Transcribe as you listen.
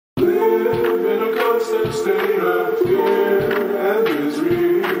Live in a constant state of fear and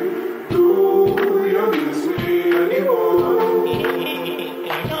misery. No, you're missing anymore.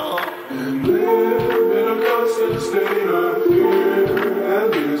 And live in a constant state of fear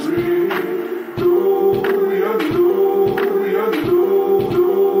and misery. No, you're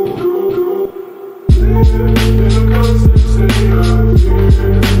live in a constant state of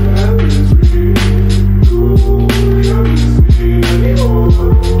fear and misery. No, you're missing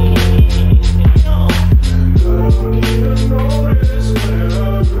anymore. I don't even notice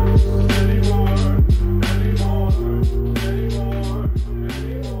whenever anymore.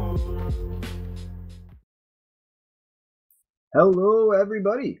 Hello,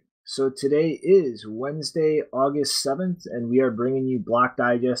 everybody. So today is Wednesday, August 7th, and we are bringing you Block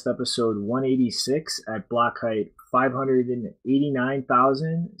Digest episode 186 at block height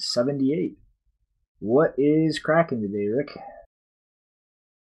 589,078. What is cracking today, Rick?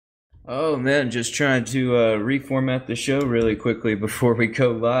 Oh man, just trying to reformat the show really quickly before we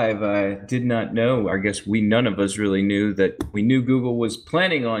go live. I did not know, I guess none of us really knew that we knew Google was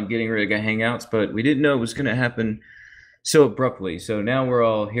planning on getting rid of Hangouts, but we didn't know it was going to happen so abruptly. So now we're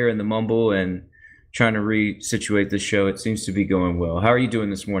all here in the mumble and trying to resituate the show. It seems to be going well. How are you doing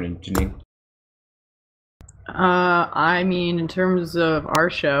this morning, Janine? I mean, in terms of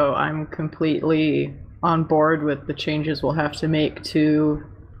our show, I'm completely on board with the changes we'll have to make to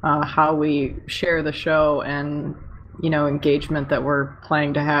how we share the show and, engagement that we're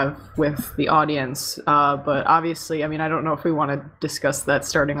planning to have with the audience. But obviously, I mean, I don't know if we want to discuss that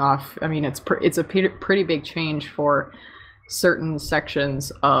starting off. I mean, it's a pretty big change for certain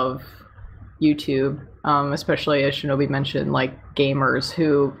sections of YouTube, especially as Shinobi mentioned, like gamers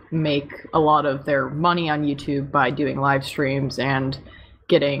who make a lot of their money on YouTube by doing live streams and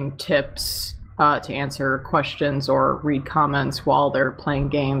getting tips to answer questions or read comments while they're playing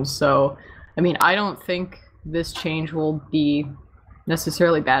games. So, I mean, I don't think this change will be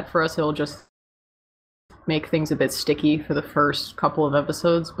necessarily bad for us. It'll just make things a bit sticky for the first couple of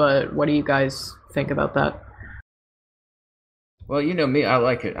episodes, but what do you guys think about that? Well, you know me, I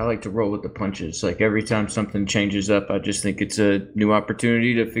like it. I like to roll with the punches. Like every time something changes up, I just think it's a new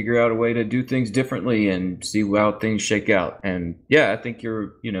opportunity to figure out a way to do things differently and see how things shake out. And yeah, I think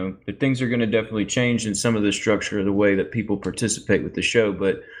the things are going to definitely change in some of the structure of the way that people participate with the show.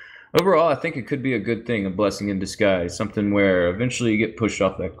 But overall, I think it could be a good thing, a blessing in disguise, something where eventually you get pushed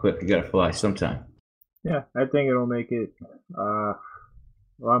off that cliff. You got to fly sometime. Yeah, I think it'll make it a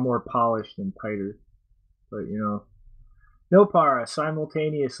lot more polished and tighter. But, Nopara,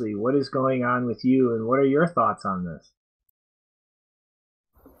 simultaneously, what is going on with you and what are your thoughts on this?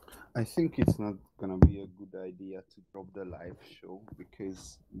 I think it's not gonna be a good idea to drop the live show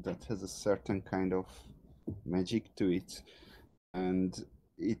because that has a certain kind of magic to it, and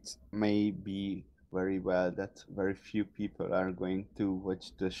it may be very well that very few people are going to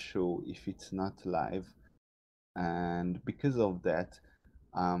watch the show if it's not live, and because of that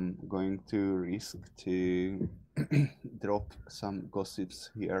I'm going to risk to drop some gossips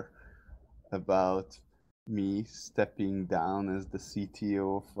here about me stepping down as the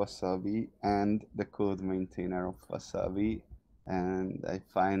CTO of Wasabi and the code maintainer of Wasabi, and I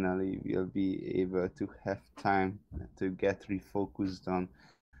finally will be able to have time to get refocused on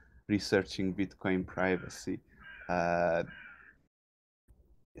researching Bitcoin privacy.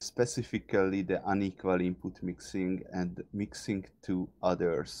 Specifically the unequal input mixing and mixing to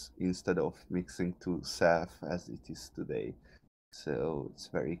others instead of mixing to self as it is today. So it's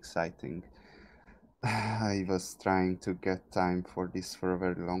very exciting. I was trying to get time for this for a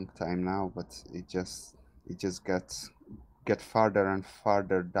very long time now, but it just get farther and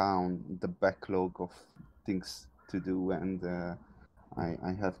farther down the backlog of things to do, and I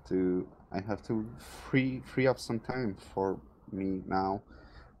have to free up some time for me now.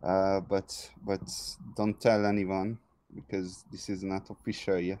 But don't tell anyone because this is not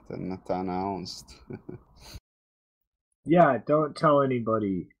official yet and not announced. Yeah, don't tell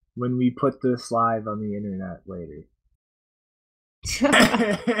anybody when we put this live on the internet later.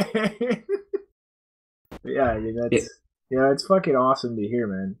 It's fucking awesome to hear,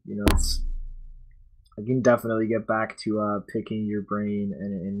 man. I can definitely get back to picking your brain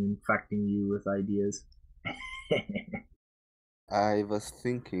and infecting you with ideas. I was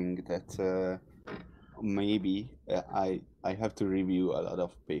thinking that maybe I have to review a lot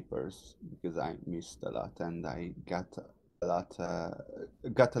of papers because I missed a lot, and I got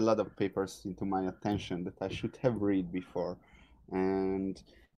a lot of papers into my attention that I should have read before, and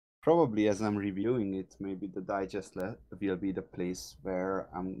probably as I'm reviewing it, maybe the digest will be the place where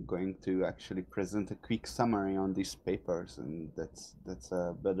I'm going to actually present a quick summary on these papers, and that's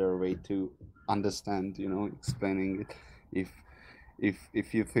a better way to understand, explaining it.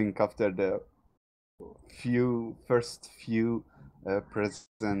 If you think after the first few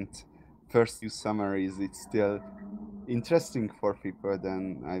summaries, it's still interesting for people,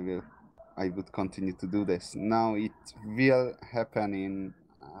 then I would continue to do this. Now it will happen in,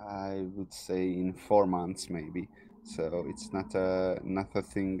 I would say, in 4 months maybe. So it's not a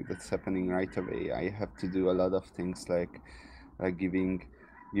thing that's happening right away. I have to do a lot of things like giving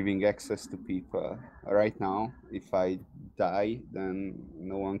access to people. Right now, if I die, then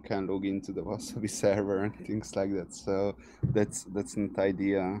no one can log into the Wasabi server and things like that. So that's not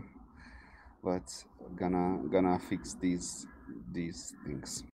ideal, but gonna fix these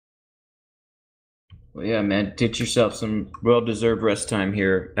things. Well, yeah, man, get yourself some well-deserved rest time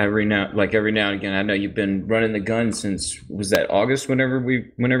here every now and again. I know you've been running the gun since, was that August, whenever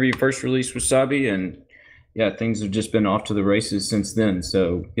you first released Wasabi, and yeah, things have just been off to the races since then.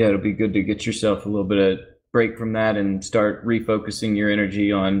 So yeah, it'll be good to get yourself a little bit of break from that and start refocusing your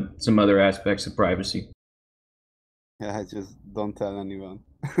energy on some other aspects of privacy. Yeah, I just don't tell anyone.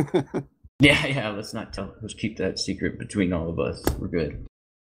 Yeah, let's keep that secret between all of us. We're good.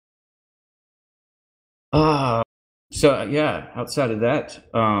 So yeah, outside of that,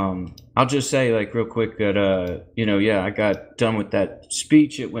 I'll just say like real quick that I got done with that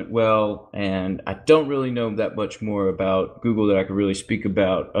speech. It went well, and I don't really know that much more about Google that I could really speak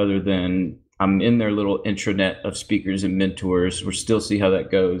about other than I'm in their little intranet of speakers and mentors. We'll still see how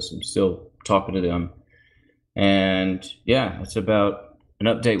that goes. I'm still talking to them, and yeah, that's about an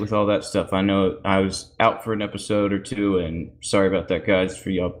update with all that stuff. I know I was out for an episode or two, and sorry about that, guys.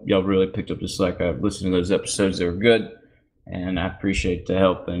 For y'all really picked up the slack. I've listened to those episodes; they were good, and I appreciate the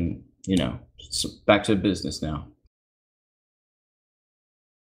help. And back to business now.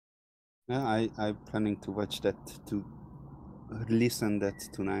 Yeah, I'm planning to watch that, to listen that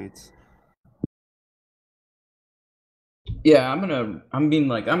tonight. Yeah, I'm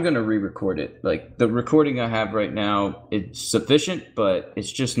gonna re-record it. Like the recording I have right now, it's sufficient, but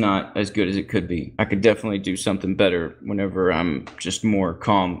it's just not as good as it could be. I could definitely do something better whenever I'm just more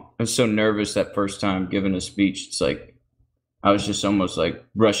calm. I was so nervous that first time giving a speech. It's like I was just almost like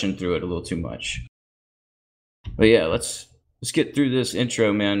rushing through it a little too much. But yeah, let's get through this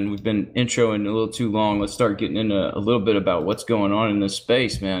intro, man. We've been introing a little too long. Let's start getting into a little bit about what's going on in this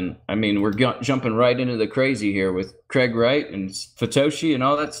space, man. I mean, we're jumping right into the crazy here with Craig Wright and Satoshi and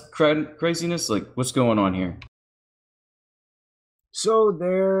all that craziness. Like, what's going on here? So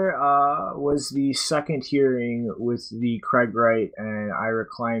there was the second hearing with the Craig Wright and Ira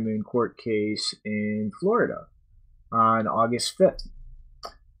Kleiman court case in Florida on August 5th.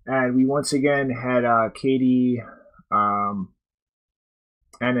 And we once again had Katie and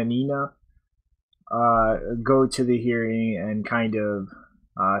Anina go to the hearing and kind of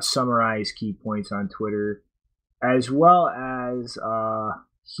summarize key points on Twitter, as well as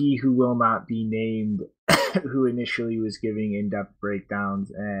he who will not be named, who initially was giving in-depth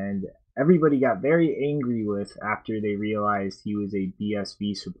breakdowns, and everybody got very angry with after they realized he was a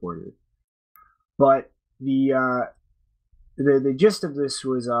BSV supporter. But the gist of this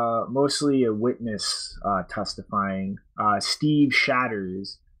was mostly a witness testifying, Steve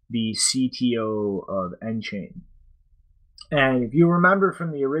Shatters, the CTO of nChain. And if you remember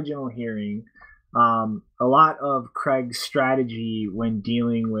from the original hearing, a lot of Craig's strategy when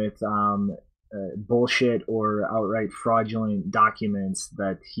dealing with bullshit or outright fraudulent documents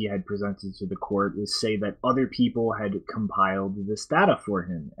that he had presented to the court was say that other people had compiled this data for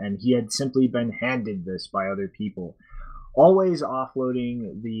him, and he had simply been handed this by other people, always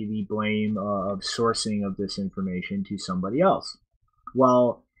offloading the blame of sourcing of this information to somebody else.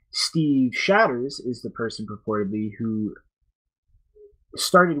 Well, Steve Shatters is the person purportedly who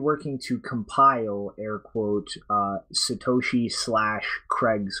started working to compile, air quote, Satoshi /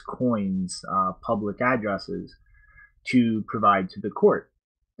 Craig's coins public addresses to provide to the court.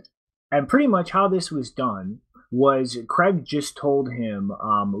 And pretty much how this was done was Craig just told him,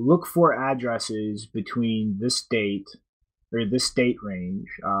 look for addresses between this date or this date range,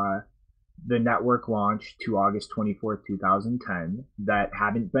 the network launched to August 24th, 2010, that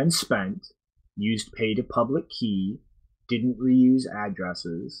haven't been spent, used pay to public key, didn't reuse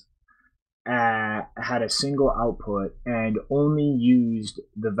addresses, had a single output, and only used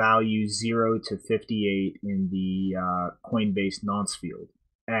the value 0 to 58 in the Coinbase nonce field.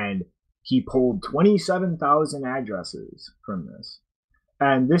 And he pulled 27,000 addresses from this.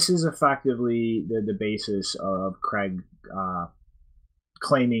 And this is effectively the basis of Craig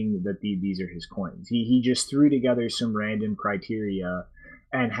claiming that these are his coins. He just threw together some random criteria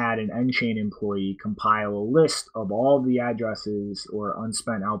and had an nChain employee compile a list of all the addresses or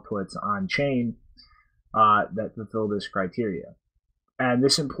unspent outputs on chain that fulfill this criteria. And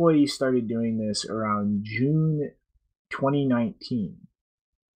this employee started doing this around June 2019.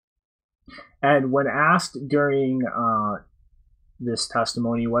 And when asked during this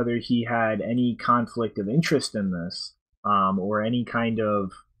testimony whether he had any conflict of interest in this, or any kind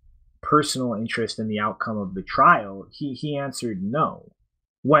of personal interest in the outcome of the trial, he answered no.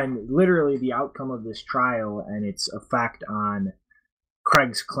 When literally the outcome of this trial and its effect on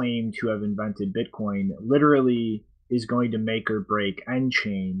Craig's claim to have invented Bitcoin literally is going to make or break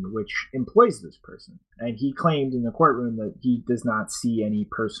nChain, which employs this person. And he claimed in the courtroom that he does not see any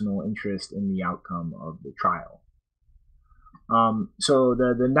personal interest in the outcome of the trial. So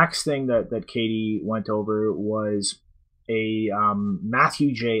the next thing that Katie went over was a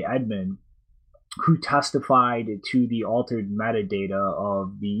Matthew J. Edmond, who testified to the altered metadata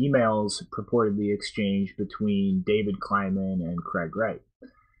of the emails purportedly exchanged between David Kleiman and Craig Wright,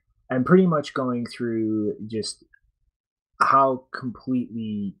 and pretty much going through just how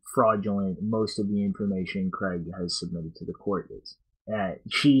completely fraudulent most of the information Craig has submitted to the court is.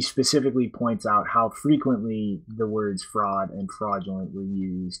 She specifically points out how frequently the words fraud and fraudulent were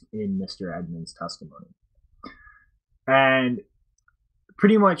used in Mr. Edmond's testimony. And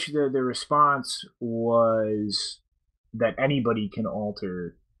pretty much the response was that anybody can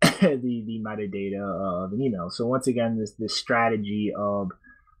alter the metadata of an email. So once again, this strategy of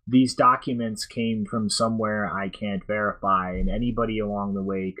these documents came from somewhere I can't verify, and anybody along the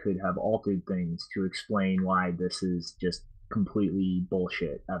way could have altered things to explain why this is just completely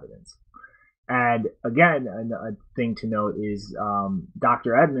bullshit evidence. And again, a thing to note is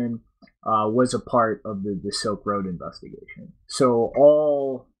Dr. Edmond was a part of the Silk Road investigation. So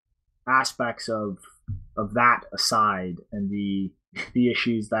all aspects of that aside, and the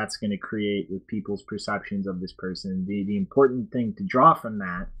issues that's going to create with people's perceptions of this person, the important thing to draw from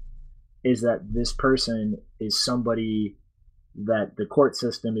that is that this person is somebody that the court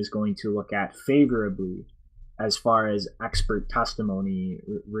system is going to look at favorably as far as expert testimony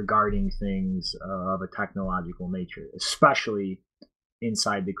regarding things of a technological nature, especially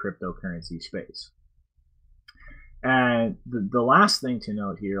inside the cryptocurrency space. And the last thing to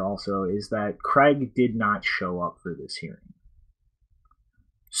note here also is that Craig did not show up for this hearing.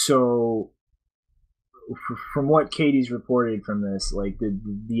 So from what Katie's reported from this, like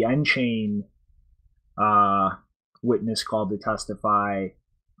the nChain witness called to testify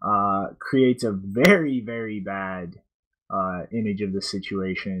creates a very, very bad image of the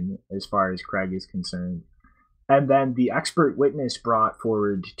situation as far as Craig is concerned. And then the expert witness brought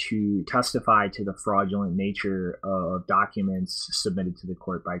forward to testify to the fraudulent nature of documents submitted to the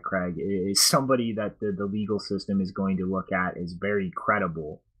court by Craig is somebody that the legal system is going to look at as very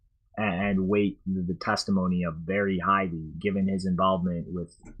credible and weight the testimony of very highly, given his involvement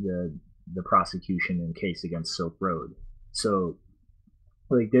with the prosecution and case against Silk Road. So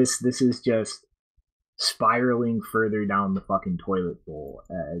like this is just spiraling further down the fucking toilet bowl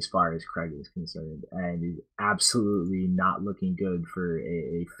as far as Craig is concerned, and is absolutely not looking good for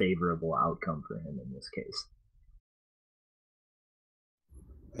a favorable outcome for him in this case.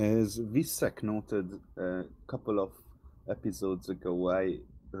 As Vsec noted a couple of episodes ago, I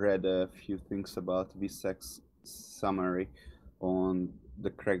read a few things about Vsec's summary on the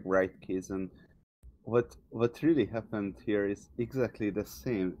Craig Wright case, and what really happened here is exactly the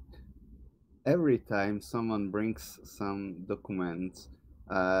same. Every time someone brings some documents,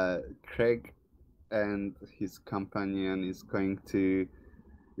 Craig and his companion is going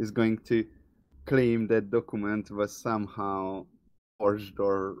to claim that document was somehow forged,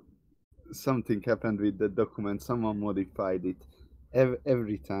 or something happened with the document, someone modified it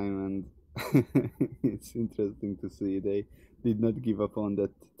every time. And it's interesting to see they did not give up on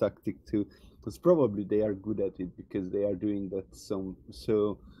that tactic too, because probably they are good at it, because they are doing that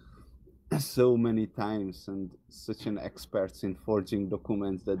so many times, and such an experts in forging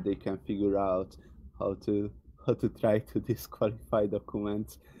documents that they can figure out how to try to disqualify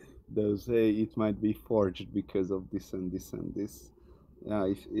documents. Those it might be forged because of this and this and this. Yeah,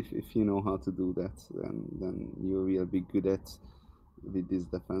 if you know how to do that, then you will be good at with this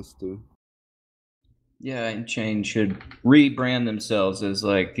defense too. Yeah, nChain should rebrand themselves as,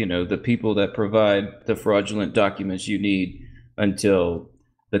 like, the people that provide the fraudulent documents you need until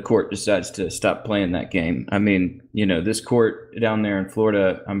the court decides to stop playing that game. I mean, this court down there in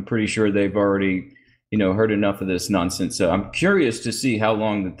Florida, I'm pretty sure they've already, heard enough of this nonsense. So I'm curious to see how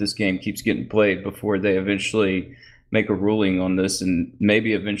long that this game keeps getting played before they eventually, make a ruling on this, and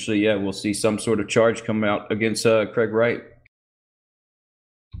maybe eventually, yeah, we'll see some sort of charge come out against Craig Wright.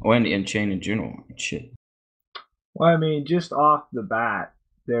 Oh, and Chain in general. Shit. Well, I mean, just off the bat,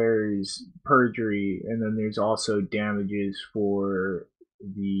 there's perjury, and then there's also damages for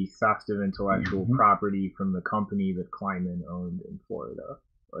the theft of intellectual property from the company that Kleiman owned in Florida.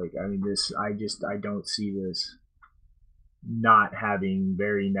 Like, I mean, I don't see this not having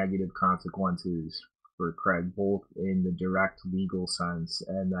very negative consequences for Craig, both in the direct legal sense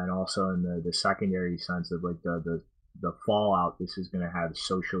and then also in the secondary sense of like the fallout this is going to have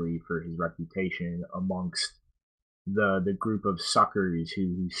socially for his reputation amongst the group of suckers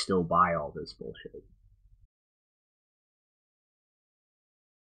who still buy all this bullshit.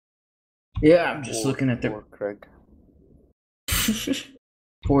 Yeah, I'm just looking at the Poor Craig.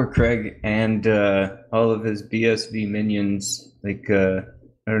 poor Craig and all of his BSV minions. Like, I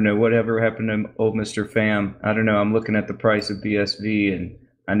don't know whatever happened to old Mr. Pham. I don't know. I'm looking at the price of BSV, and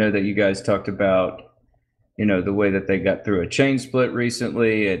I know that you guys talked about, you know, the way that they got through a chain split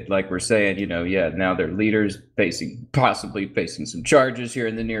recently, and like we're saying, you know, yeah, now their leaders possibly facing some charges here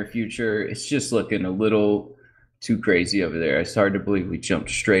in the near future. It's just looking a little too crazy over there. It's hard to believe we jumped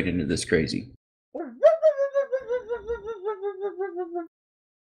straight into this crazy.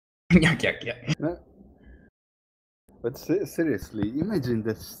 Yeah. But seriously, imagine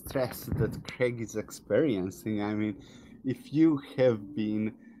the stress that Craig is experiencing. I mean, if you have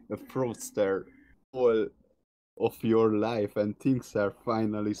been a fraudster all of your life and things are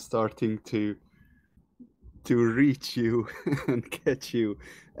finally starting to reach you and catch you,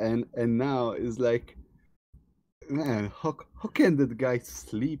 and now it's like, man, how can that guy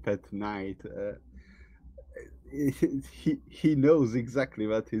sleep at night? He knows exactly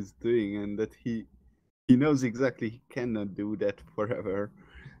what he's doing, and that he knows exactly he cannot do that forever.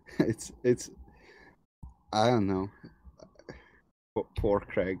 It's I don't know. Poor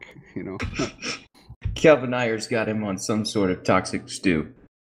Craig, you know. Calvin Ayers got him on some sort of toxic stew.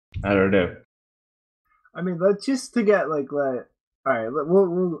 I don't know. I mean, let's just to get like, all right,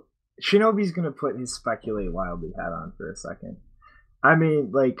 we'll Shinobi's gonna put his speculate wildly hat on for a second. I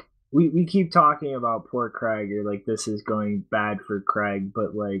mean, like, we keep talking about poor Craig, or like this is going bad for Craig,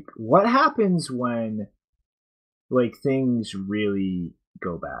 but like, what happens when like things really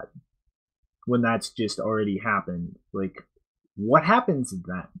go bad? When that's just already happened, like, what happens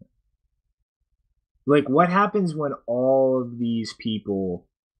then? Like, what happens when all of these people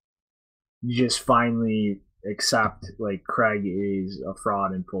just finally accept like Craig is a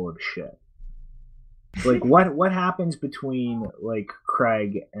fraud and full of shit? Like, what happens between like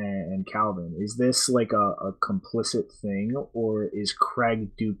Craig and Calvin? Is this like a complicit thing, or is Craig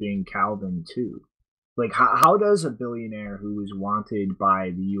duping Calvin too? Like, how does a billionaire who is wanted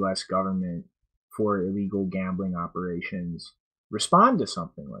by the U.S. government for illegal gambling operations respond to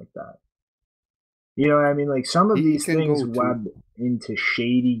something like that? You know what I mean? Like, some of these things web into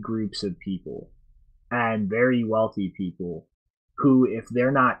shady groups of people and very wealthy people who, if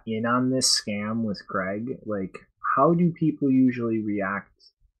they're not in on this scam with Craig, like, how do people usually react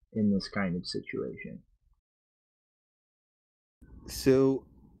in this kind of situation? So,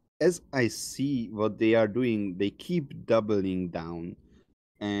 as I see what they are doing, they keep doubling down.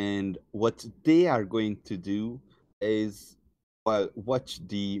 And what they are going to do is, well, watch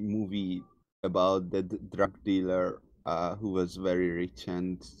the movie about the drug dealer who was very rich,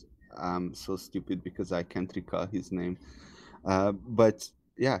 and I'm so stupid because I can't recall his name. But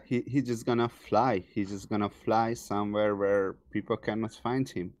yeah, he's just gonna fly. He's just gonna fly somewhere where people cannot find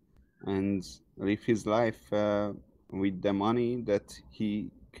him, and live his life with the money that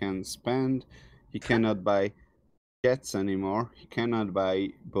he can spend. He cannot buy jets anymore. He cannot buy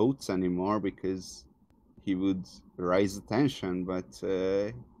boats anymore because he would raise attention. But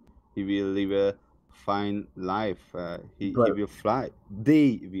he will live a fine life. He will fly.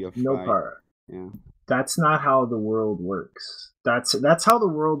 They will fly. No part. Yeah. That's not how the world works. That's how the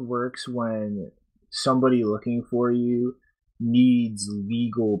world works when somebody looking for you needs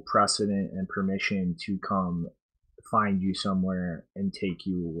legal precedent and permission to come find you somewhere and take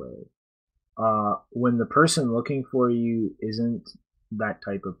you away. When the person looking for you isn't that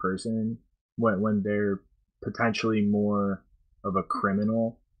type of person, when they're potentially more of a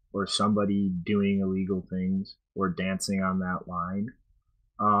criminal or somebody doing illegal things or dancing on that line,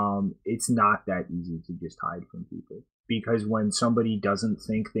 it's not that easy to just hide from people. Because when somebody doesn't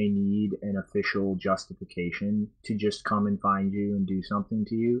think they need an official justification to just come and find you and do something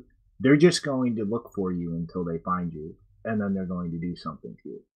to you, they're just going to look for you until they find you, and then they're going to do something to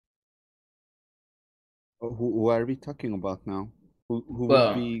you. Who are we talking about now? Who would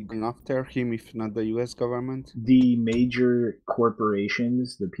Well, be going after him if not the U.S. government? The major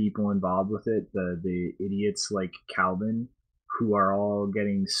corporations, the people involved with it, the idiots like Calvin, who are all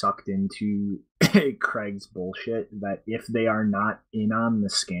getting sucked into Craig's bullshit, that if they are not in on the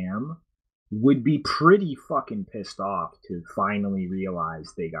scam, would be pretty fucking pissed off to finally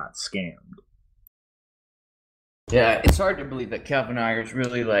realize they got scammed. yeah, it's hard to believe that Calvin Ayers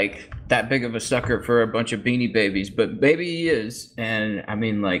really like that big of a sucker for a bunch of Beanie Babies, but maybe he is. And I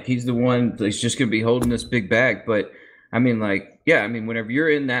mean, like, he's the one that's just gonna be holding this big bag. But I mean, like, yeah, I mean, whenever you're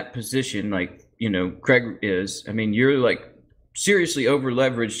in that position, like, you know, Craig is, I mean, you're like seriously over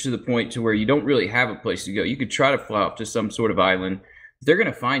leveraged to the point to where you don't really have a place to go. You could try to fly off to some sort of island. They're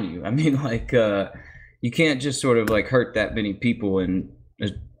gonna find you. I mean, like, you can't just sort of like hurt that many people and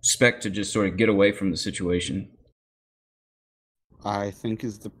expect to just sort of get away from the situation. I think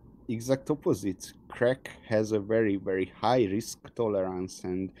it's the exact opposite. Craig has a very, very high risk tolerance,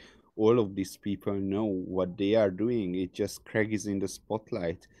 and all of these people know what they are doing. It just Craig is in the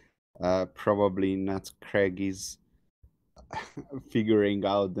spotlight. Probably not Craig is figuring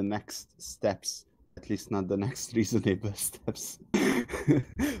out the next steps, at least not the next reasonable steps.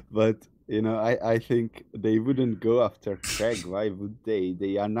 But you know, I think they wouldn't go after Craig. Why would they?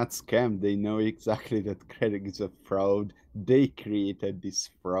 They are not scammed. They know exactly that Craig is a fraud. They created this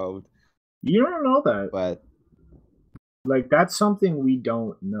fraud. You don't know that. But Like, that's something we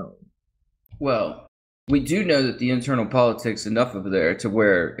don't know. Well, we do know that the internal politics enough of there to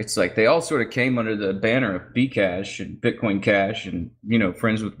where it's like they all sort of came under the banner of Bcash and Bitcoin Cash and, you know,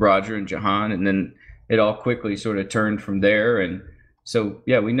 friends with Roger and Jahan, and then it all quickly sort of turned from there. And so,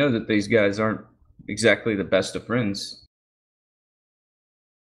 yeah, we know that these guys aren't exactly the best of friends.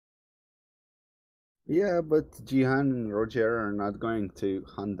 yeah, but Jihan and Roger are not going to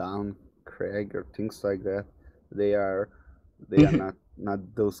hunt down Craig or things like that. They are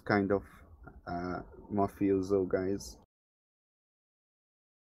not those kind of mafioso guys.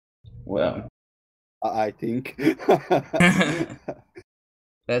 Well, I think.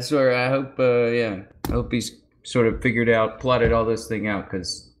 that's where I hope, yeah, I hope he's sort of plotted all this thing out,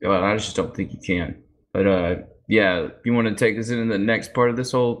 because well, I just don't think he can. But yeah, you want to take us into the next part of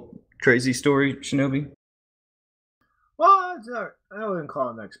this whole crazy story, Shinobi? Well, it's not, I wouldn't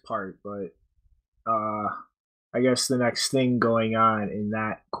call it next part, but I guess the next thing going on in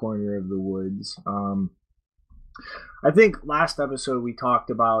that corner of the woods. I think last episode we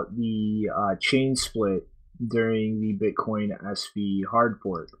talked about the chain split during the Bitcoin SV hard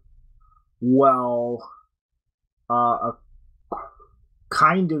fork. Well, a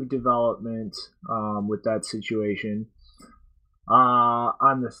kind of development with that situation.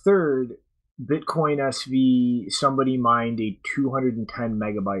 On the 3rd, Bitcoin SV, somebody mined a 210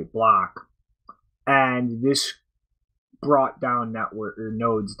 megabyte block, and this brought down network or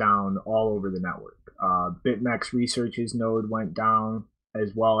nodes down all over the network. BitMEX Research's node went down,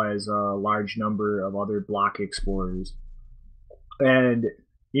 as well as a large number of other block explorers. And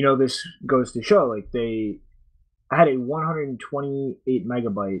you know, this goes to show, like, they had a 128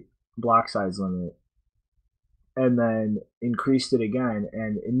 megabyte block size limit, and then increased it again,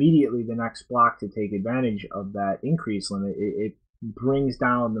 and immediately the next block to take advantage of that increased limit, it brings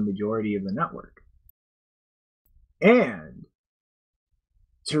down the majority of the network. And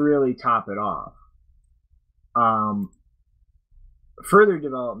to really top it off, further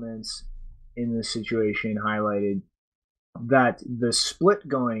developments in this situation highlighted that the split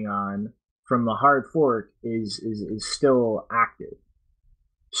going on from the hard fork is still active.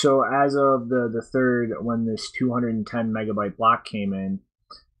 So as of the 3rd, when this 210 megabyte block came in,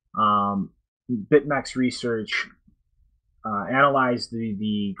 BitMEX Research analyzed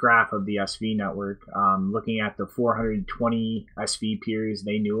the graph of the SV network, looking at the 420 SV peers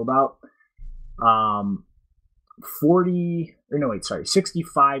they knew about.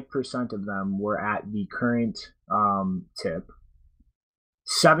 65% of them were at the current tip.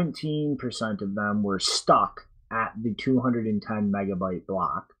 17% of them were stuck at the 210 megabyte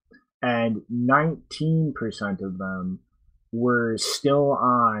block, and 19% of them were still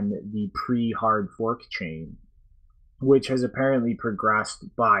on the pre-hard fork chain, which has apparently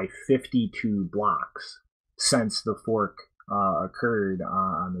progressed by 52 blocks since the fork occurred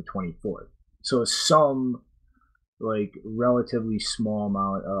on the 24th. So some, like, relatively small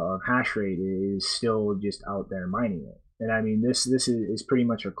amount of hash rate is still just out there mining it. And I mean, this is pretty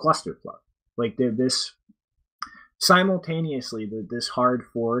much a clusterfuck. Like, this simultaneously, this hard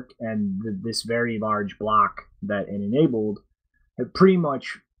fork and this very large block that it enabled have pretty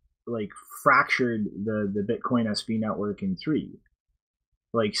much, like, fractured the Bitcoin SV network in 3.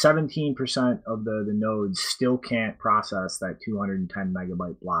 like 17% of the nodes still can't process that 210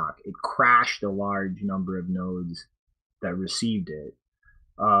 megabyte block. It crashed a large number of nodes that received it.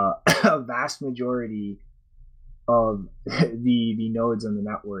 A vast majority of the nodes on the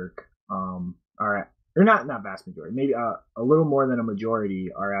network are at, or not vast majority, maybe a little more than a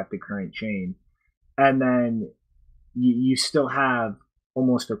majority are at the current chain, and then you still have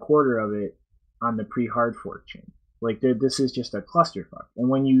almost a quarter of it on the pre-hard fork chain. Like this is just a clusterfuck. And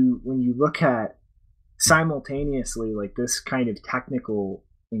when you look at simultaneously like this kind of technical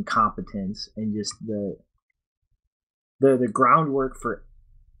incompetence and just the groundwork for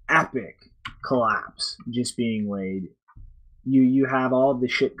epic collapse just being laid, you have all the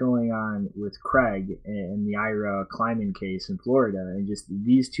shit going on with Craig and the Ira Kleiman case in Florida, and just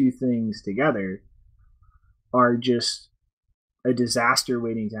these two things together are just a disaster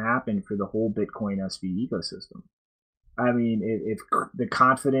waiting to happen for the whole Bitcoin SV ecosystem. I mean, if the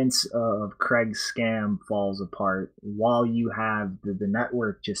confidence of Craig's scam falls apart while you have the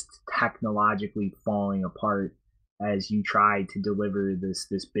network just technologically falling apart as you try to deliver this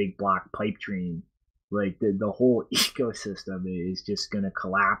big block pipe dream, like the whole ecosystem is just going to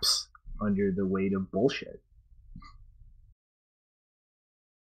collapse under the weight of bullshit.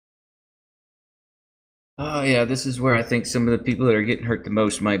 Oh yeah, this is where I think some of the people that are getting hurt the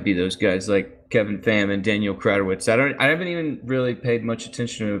most might be those guys like Kevin Pham and Daniel Kratowitz. I haven't even really paid much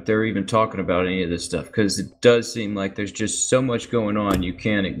attention to if they're even talking about any of this stuff, because it does seem like there's just so much going on, you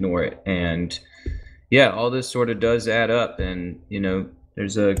can't ignore it. And yeah, all this sort of does add up, and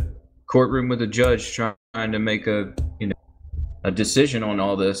there's a courtroom with a judge trying to make a decision on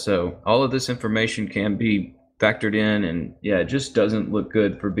all this. So all of this information can be factored in, and yeah, it just doesn't look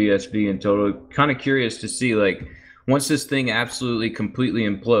good for BSV in total. Kind of curious to see, like, once this thing absolutely completely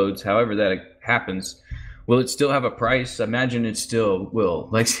implodes, however that happens, will it still have a price? I imagine it still will.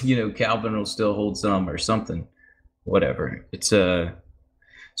 Like, Calvin will still hold some or something. Whatever. It's a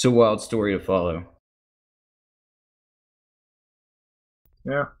wild story to follow.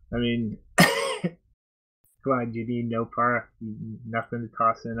 Yeah, I mean, come on, you need no par, nothing to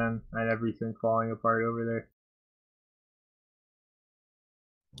toss in on everything falling apart over there.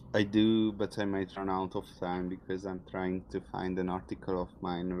 I do, but I might run out of time because I'm trying to find an article of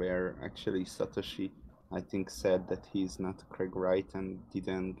mine where actually Satoshi, I think, said that he's not Craig Wright and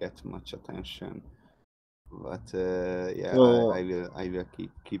didn't get much attention. But yeah, Well, I will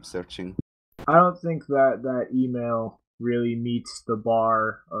keep searching. I don't think that email really meets the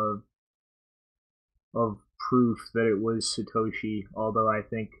bar of proof that it was Satoshi, although I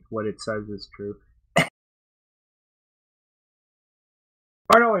think what it says is true.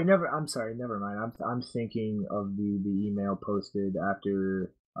 Oh no, wait, I'm sorry, never mind. I'm thinking of the email posted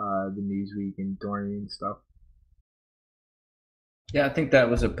after the Newsweek and Dorian stuff. Yeah, I think that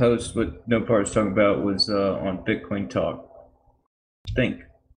was a post. What Nopar was talking about was on Bitcoin Talk. I think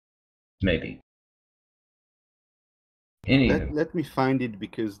maybe. Let me find it,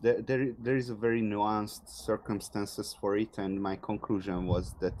 because there is a very nuanced circumstances for it, and my conclusion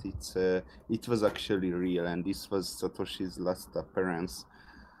was that it was actually real, and this was Satoshi's last appearance.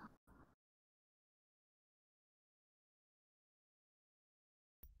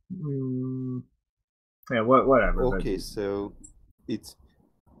 Yeah, whatever. Okay, so it's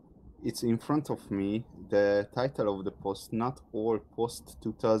in front of me. The title of the post: "Not all post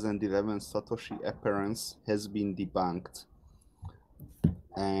 2011 Satoshi appearance has been debunked."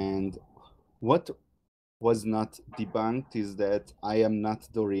 And what was not debunked is that I am not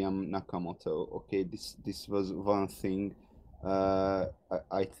Dorian Nakamoto. Okay, this was one thing.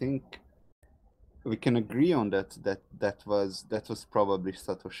 I think we can agree on that. That was probably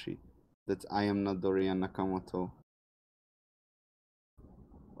Satoshi. That I am not Dorian Nakamoto.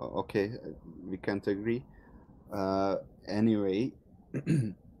 Okay, we can't agree. Anyway,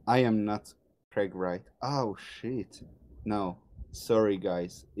 I am not Craig Wright. Oh shit! No, sorry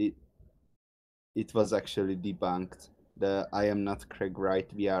guys. It was actually debunked. The I am not Craig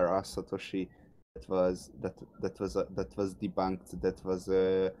Wright, we are Satoshi. That was debunked. That was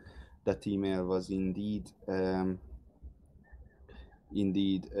that email was indeed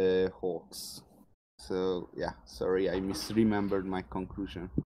a hoax. So yeah, sorry, I misremembered my conclusion.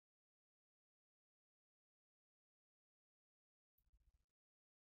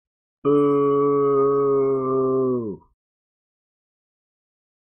 Boo!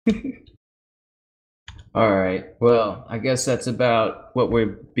 All right. Well, I guess that's about what we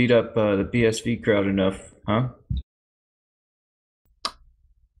beat up the BSV crowd enough, huh?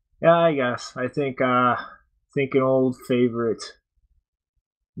 Yeah, I guess. I think an old favorite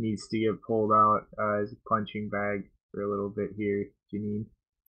needs to get pulled out as a punching bag for a little bit here, Janine.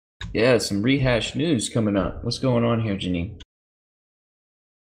 Yeah, some rehash news coming up. What's going on here, Janine?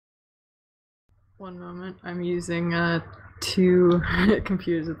 One moment. I'm using two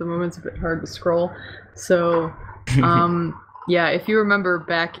computers at the moment. It's a bit hard to scroll. So, yeah, if you remember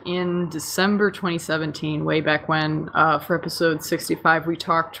back in December 2017, way back when, for episode 65, we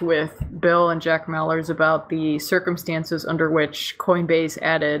talked with Bill and Jack Mallers about the circumstances under which Coinbase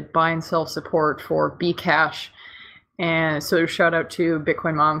added buy and sell support for Bcash. And so, shout out to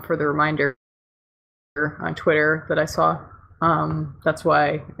Bitcoin Mom for the reminder on Twitter that I saw. That's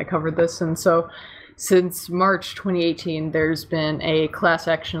why I covered this. And so, since March 2018, there's been a class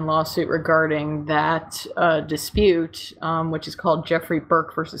action lawsuit regarding that dispute, which is called Jeffrey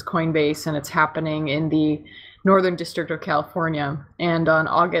Burke versus Coinbase, and it's happening in the Northern District of California. And on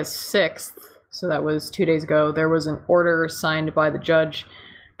August 6th, so that was 2 days ago, there was an order signed by the judge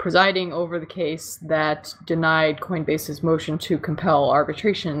presiding over the case that denied Coinbase's motion to compel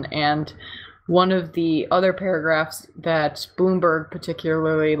arbitration. And one of the other paragraphs that Bloomberg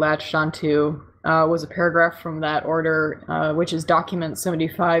particularly latched onto was a paragraph from that order, which is document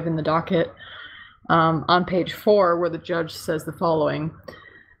 75 in the docket, on page 4, where the judge says the following.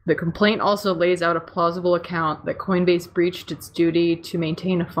 The complaint also lays out a plausible account that Coinbase breached its duty to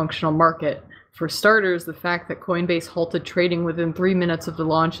maintain a functional market. For starters, the fact that Coinbase halted trading within 3 minutes of the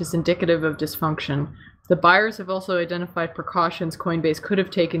launch is indicative of dysfunction. The buyers have also identified precautions Coinbase could have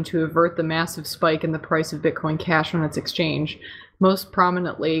taken to avert the massive spike in the price of Bitcoin Cash on its exchange. Most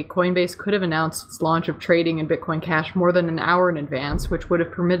prominently, Coinbase could have announced its launch of trading in Bitcoin Cash more than an hour in advance, which would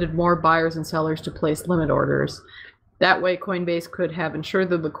have permitted more buyers and sellers to place limit orders. That way, Coinbase could have ensured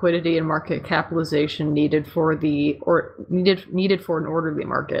the liquidity and market capitalization needed for an orderly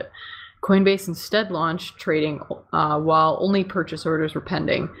market. Coinbase instead launched trading while only purchase orders were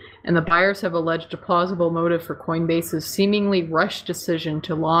pending, and the buyers have alleged a plausible motive for Coinbase's seemingly rushed decision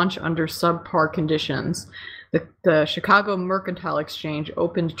to launch under subpar conditions. The Chicago Mercantile Exchange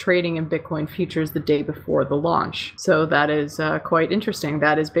opened trading in Bitcoin futures the day before the launch. So that is quite interesting.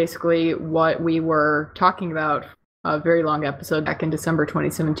 That is basically what we were talking about a very long episode back in December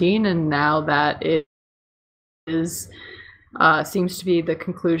 2017, and now that it is seems to be the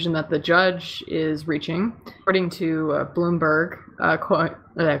conclusion that the judge is reaching. According to Bloomberg,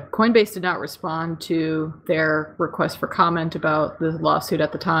 Coinbase did not respond to their request for comment about the lawsuit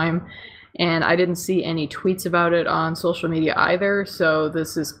at the time, and I didn't see any tweets about it on social media either, so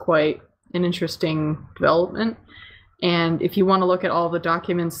this is quite an interesting development. And if you want to look at all the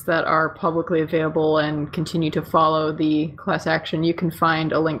documents that are publicly available and continue to follow the class action, you can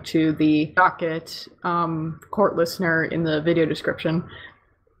find a link to the docket court listener in the video description.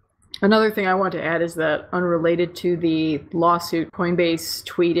 Another thing I want to add is that, unrelated to the lawsuit, Coinbase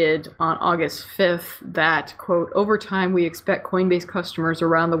tweeted on August 5th that, quote, over time we expect Coinbase customers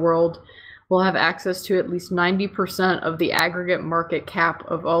around the world will have access to at least 90% of the aggregate market cap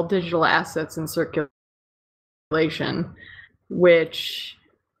of all digital assets in circulation. Which,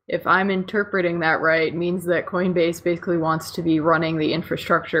 if I'm interpreting that right, means that Coinbase basically wants to be running the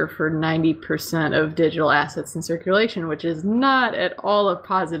infrastructure for 90% of digital assets in circulation, which is not at all a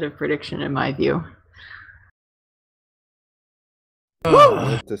positive prediction in my view.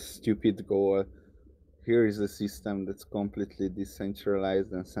 What a stupid goal. Here is a system that's completely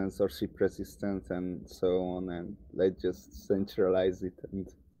decentralized and censorship resistant and so on, and let's just centralize it and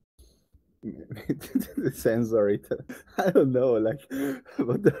censor it. I don't know, like,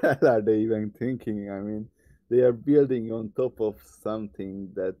 what the hell are they even thinking? I mean, they are building on top of something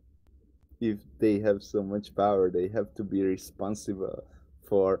that, if they have so much power, they have to be responsible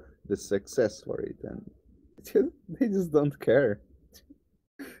for the success for it, and they just don't care.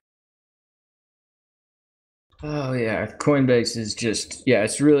 Oh yeah, Coinbase is just, yeah,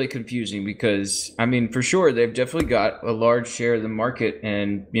 it's really confusing because, I mean, for sure they've definitely got a large share of the market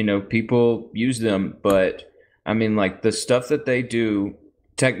and, you know, people use them, but I mean, like, the stuff that they do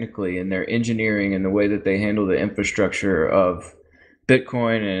technically and their engineering and the way that they handle the infrastructure of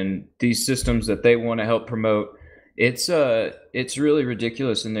Bitcoin and these systems that they want to help promote, it's really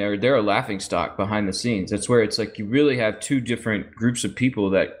ridiculous, and they're a laughing stock behind the scenes. That's where it's like you really have two different groups of people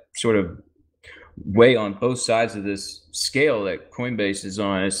that sort of weigh on both sides of this scale that Coinbase is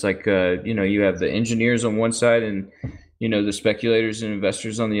on. It's like, you know, you have the engineers on one side and, you know, the speculators and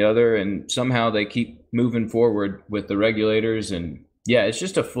investors on the other, and somehow they keep moving forward with the regulators. And yeah, it's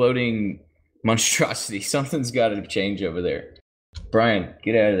just a floating monstrosity. Something's got to change over there. Brian,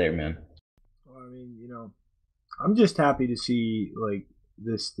 get out of there, man. Well, I mean, you know, I'm just happy to see, like,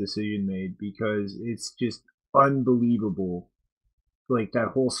 this decision made, because it's just unbelievable. Like, that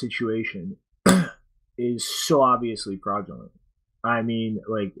whole situation is so obviously fraudulent. I mean,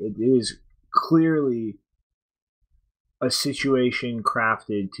 like, it is clearly a situation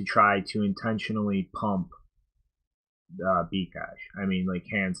crafted to try to intentionally pump Bcash. I mean, like,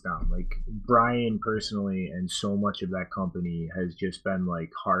 hands down. Like, Brian personally and so much of that company has just been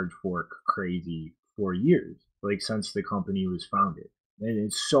like hard fork crazy for years, like since the company was founded, and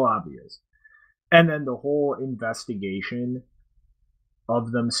it's so obvious. And then the whole investigation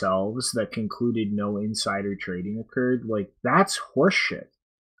of themselves that concluded no insider trading occurred, like, that's horseshit.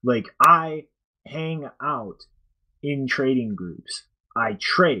 Like, I hang out in trading groups. I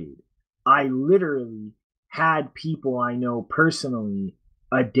trade. I literally had people I know personally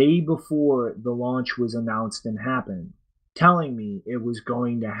a day before the launch was announced and happened telling me it was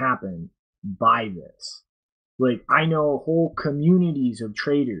going to happen. Buy this. Like, I know whole communities of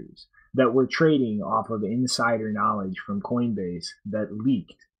traders that were trading off of insider knowledge from Coinbase that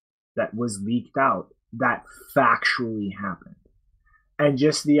was leaked out, that factually happened. And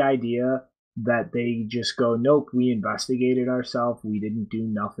just the idea that they just go, nope, we investigated ourselves, we didn't do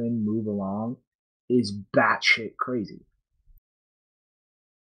nothing, move along, is batshit crazy.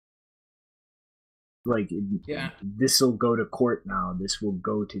 Like, Yeah. this will go to court now, this will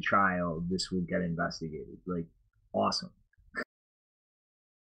go to trial, this will get investigated. Like, awesome.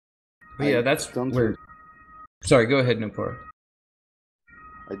 But yeah, that's where. Sorry, go ahead, Nopara.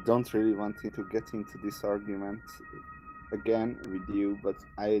 I don't really want to get into this argument again with you, but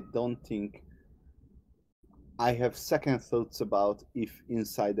I don't think I have second thoughts about if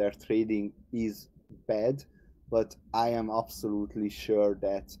insider trading is bad, but I am absolutely sure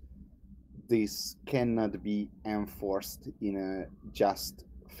that this cannot be enforced in a just,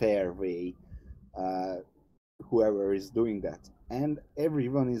 fair way. Whoever is doing that, and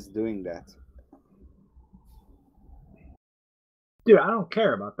everyone is doing that. Dude, I don't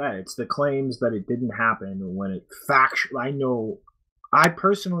care about that. It's the claims that it didn't happen when it I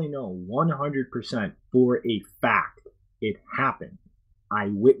personally know 100% for a fact it happened. I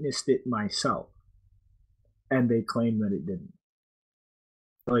witnessed it myself. And they claim that it didn't.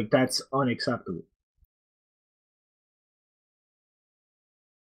 Like, that's unacceptable.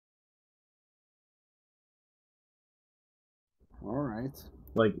 All right.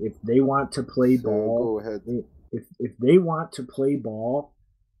 Like, if they want to play ball, go ahead. If they want to play ball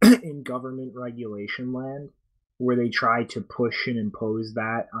in government regulation land, where they try to push and impose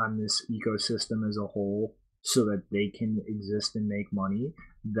that on this ecosystem as a whole so that they can exist and make money,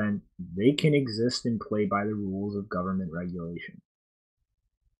 then they can exist and play by the rules of government regulation.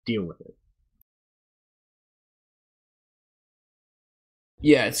 Deal with it.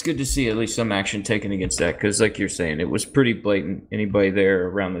 Yeah, it's good to see at least some action taken against that because, like you're saying, it was pretty blatant. Anybody there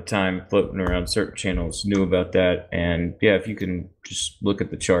around the time floating around certain channels knew about that. And yeah, if you can just look at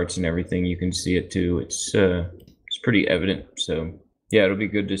the charts and everything, you can see it too. It's pretty evident. So yeah, it'll be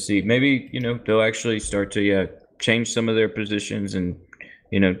good to see. Maybe they'll actually start to change some of their positions and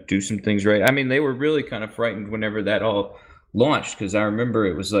do some things right. I mean, they were really kind of frightened whenever that all launched because I remember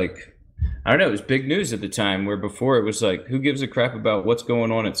it was like. I don't know. It was big news at the time where before it was like, who gives a crap about what's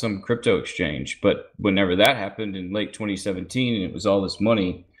going on at some crypto exchange? But whenever that happened in late 2017 and it was all this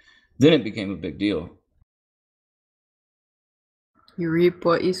money, then it became a big deal. You reap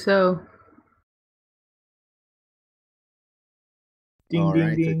what you sow. Ding, All ding,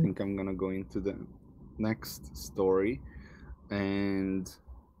 right, ding. I think I'm gonna go into the next story, and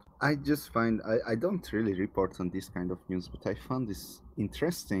I just find I don't really report on this kind of news, but I found this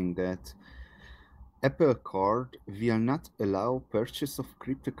interesting that Apple Card will not allow purchase of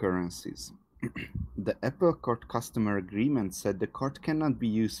cryptocurrencies. The Apple Card customer agreement said the card cannot be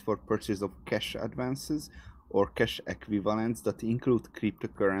used for purchase of cash advances or cash equivalents that include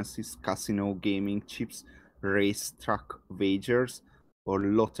cryptocurrencies, casino gaming chips, race track wagers, or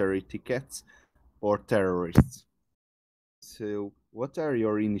lottery tickets, or terrorists. So, what are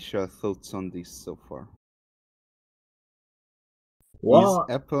your initial thoughts on this so far? Well,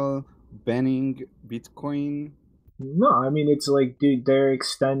 Is Apple banning Bitcoin? no, I mean, it's like, dude, they're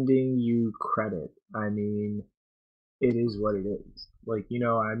extending you credit. I mean, it is what it is. Like,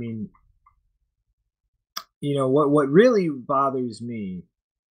 I mean, what really bothers me,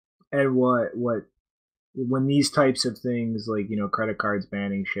 and what when these types of things, like, credit cards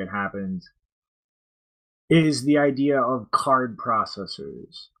banning shit happens, is the idea of card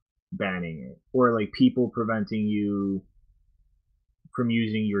processors banning it, or like people preventing you from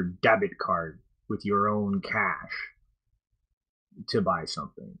using your debit card with your own cash to buy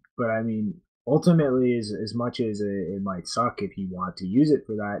something. But I mean, ultimately, as much as it might suck if you want to use it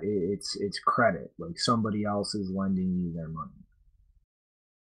for that, it's credit. Like, somebody else is lending you their money.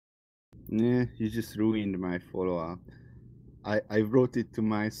 Yeah, you just ruined my follow-up. I wrote it to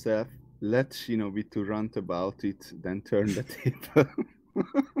myself. Let Shinobi to rant about it, then turn the table.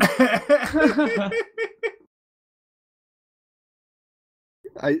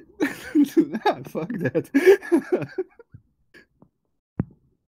 Fuck that.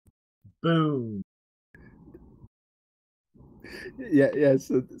 Boom. Yeah.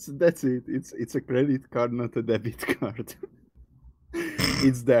 So that's it. It's a credit card, not a debit card.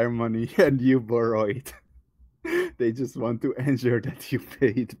 It's their money, and you borrow it. They just want to ensure that you pay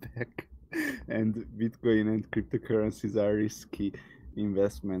it back. And Bitcoin and cryptocurrencies are risky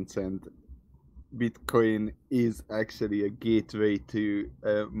investments, and Bitcoin is actually a gateway to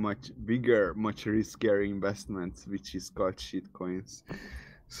a much bigger, much riskier investments, which is called shitcoins.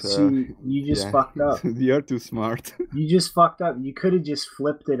 So See, you just fucked up. You're too smart. You just fucked up. You could have just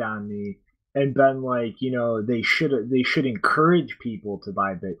flipped it on me and been like, they should encourage people to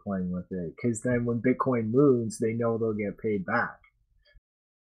buy Bitcoin with it, because then when Bitcoin moves, they know they'll get paid back.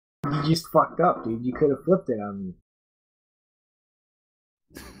 You just fucked up, dude. You could have flipped it on me.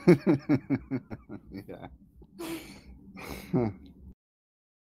 Yeah.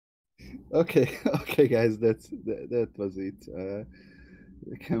 Okay, guys, that was it.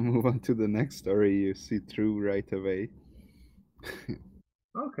 We can move on to the next story you see through right away.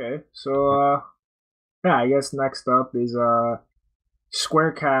 Okay, so yeah, I guess next up is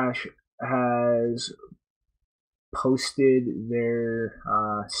Square Cash has posted their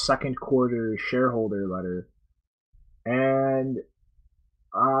second quarter shareholder letter, and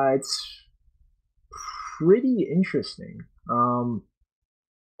it's pretty interesting.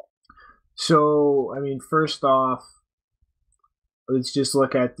 So, I mean, first off, let's just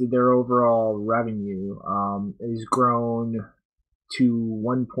look at their overall revenue. It's grown to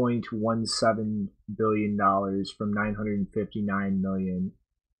 $1.17 billion from $959 million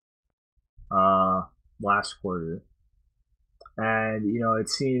last quarter. And,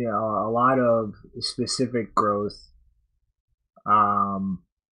 it's seen a lot of specific growth,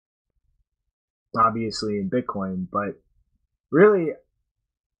 obviously in Bitcoin, but really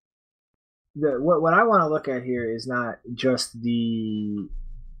what I want to look at here is not just the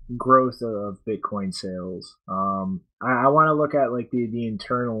growth of Bitcoin sales. I want to look at like the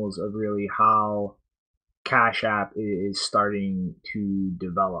internals of really how Cash App is starting to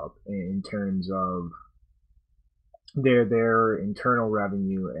develop in terms of their internal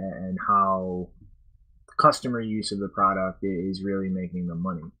revenue and how customer use of the product is really making them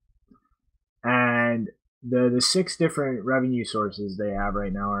money. And the 6 different revenue sources they have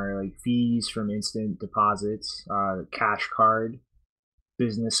right now are like fees from instant deposits, Cash Card,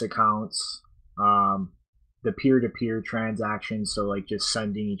 business accounts, the peer-to-peer transactions, so like just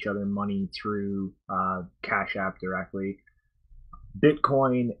sending each other money through Cash App directly,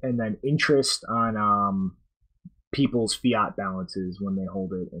 Bitcoin, and then interest on people's fiat balances when they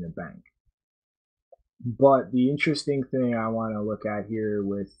hold it in a bank. But the interesting thing I want to look at here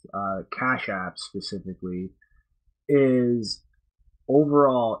with Cash App specifically is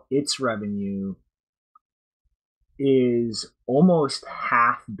overall its revenue is almost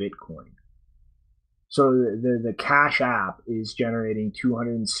half Bitcoin. So the Cash App is generating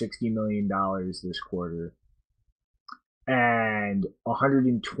 $260 million this quarter, and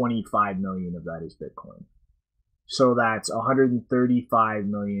 125 million of that is Bitcoin. So that's 135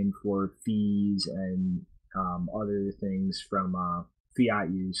 million for fees and other things from fiat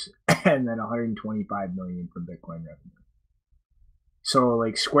use, and then 125 million from Bitcoin revenue. So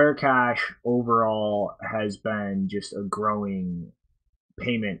like Square Cash overall has been just a growing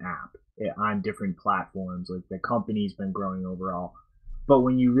payment app on different platforms. Like the company's been growing overall. But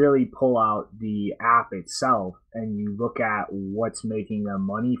when you really pull out the app itself and you look at what's making them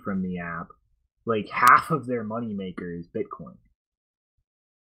money from the app, like half of their money maker is Bitcoin.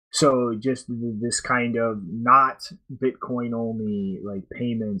 So just this kind of not Bitcoin only like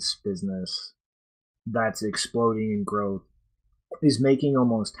payments business that's exploding in growth is making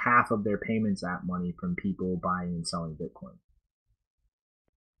almost half of their payments app money from people buying and selling Bitcoin.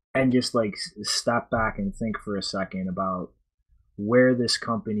 And just like step back and think for a second about where this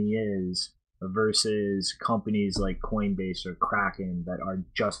company is versus companies like Coinbase or Kraken that are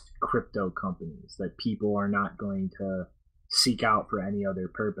just crypto companies that people are not going to seek out for any other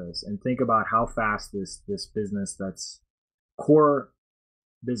purpose. And think about how fast this business that's core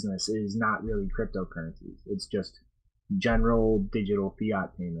business is not really cryptocurrencies. It's just general digital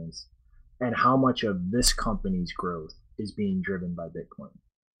fiat payments, and how much of this company's growth is being driven by Bitcoin.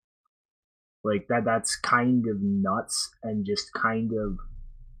 Like that's kind of nuts, and just kind of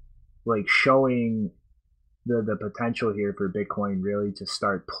like showing the potential here for Bitcoin really to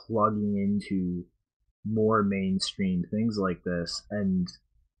start plugging into more mainstream things like this and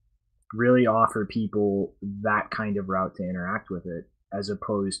really offer people that kind of route to interact with it, as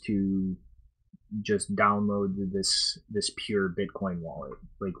opposed to just download this pure Bitcoin wallet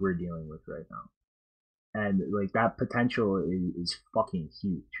like we're dealing with right now. And like that potential is fucking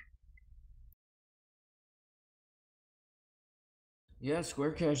huge. Yeah,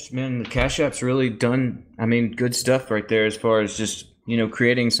 Square Cash, man, the Cash App's really done, I mean, good stuff right there as far as just,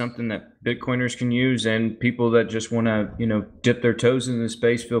 creating something that Bitcoiners can use and people that just want to, dip their toes in the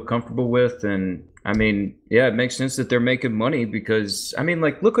space, feel comfortable with. And I mean, yeah, it makes sense that they're making money because, I mean,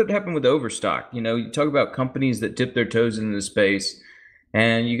 like, look what happened with Overstock. You talk about companies that dip their toes in the space,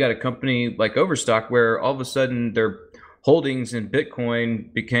 and you got a company like Overstock where all of a sudden their holdings in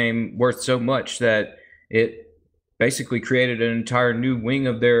Bitcoin became worth so much that it basically created an entire new wing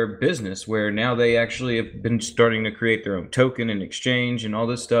of their business where now they actually have been starting to create their own token and exchange and all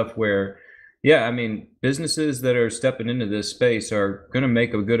this stuff where, yeah, I mean, businesses that are stepping into this space are going to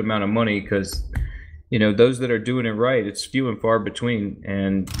make a good amount of money because, those that are doing it right, it's few and far between.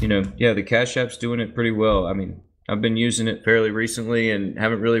 And, yeah, the Cash App's doing it pretty well. I mean, I've been using it fairly recently and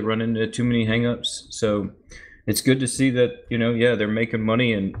haven't really run into too many hangups. So it's good to see that, yeah, they're making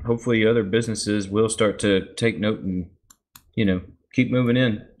money and hopefully other businesses will start to take note and, keep moving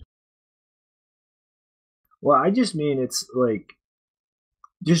in. Well, I just mean it's like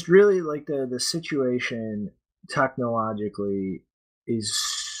just really like the situation technologically is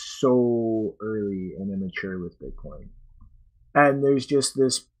so early and immature with Bitcoin. And there's just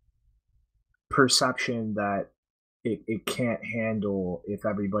this perception that it can't handle if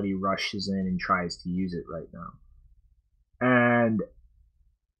everybody rushes in and tries to use it right now. And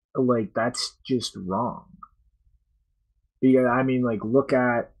like that's just wrong. Yeah, I mean like look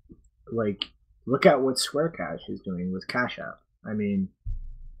at what Square Cash is doing with Cash App. I mean,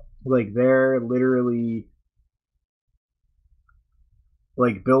 like they're literally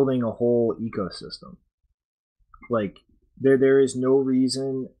like building a whole ecosystem. Like there is no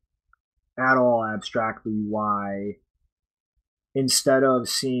reason at all abstractly why instead of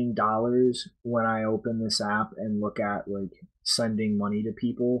seeing dollars when I open this app and look at like sending money to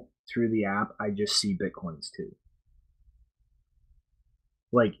people through the app, I just see Bitcoins too.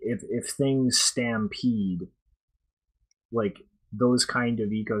 Like if things stampede, like those kind of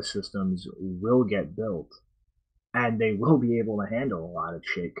ecosystems will get built and they will be able to handle a lot of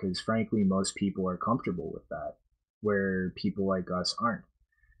shit because frankly most people are comfortable with that where people like us aren't.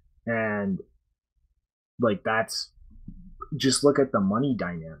 And like that's just look at the money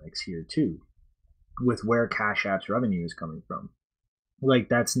dynamics here too with where Cash App's revenue is coming from. Like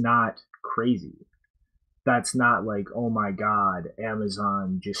that's not crazy. That's not like, oh my god,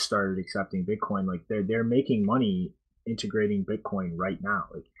 Amazon just started accepting Bitcoin. Like they're making money integrating Bitcoin right now,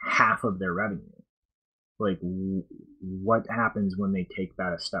 like half of their revenue. Like what happens when they take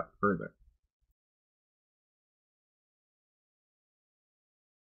that a step further?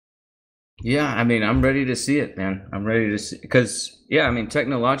 Yeah, I mean, I'm ready to see it, man. I'm ready to see because, yeah, I mean,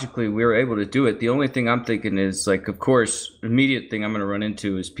 technologically, we were able to do it. The only thing I'm thinking is, like, of course, immediate thing I'm going to run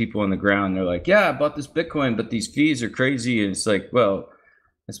into is people on the ground. They're like, "Yeah, I bought this Bitcoin, but these fees are crazy." And it's like, well,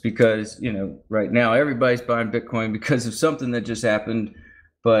 it's because right now everybody's buying Bitcoin because of something that just happened.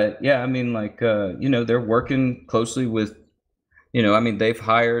 But yeah, I mean, like, they're working closely with, I mean, they've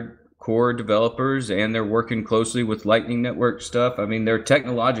hired core developers and they're working closely with Lightning Network stuff. I mean, they're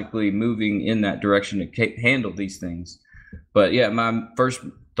technologically moving in that direction to handle these things. But yeah, my first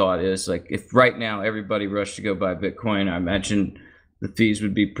thought is like if right now everybody rushed to go buy Bitcoin, I imagine the fees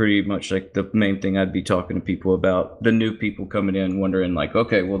would be pretty much like the main thing I'd be talking to people about. The new people coming in wondering like,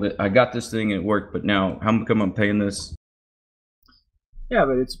 okay, well, I got this thing and it worked, but now how come I'm paying this? Yeah,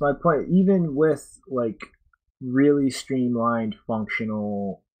 but it's my point. Even with like really streamlined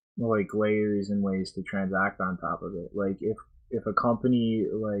functional like layers and ways to transact on top of it, like if a company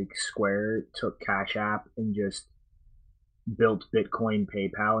like Square took Cash App and just built Bitcoin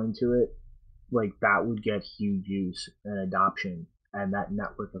PayPal into it, like that would get huge use and adoption, and that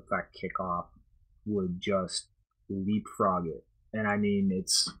network effect kickoff would just leapfrog it. And I mean,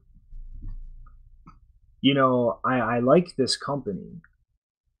 it's I like this company.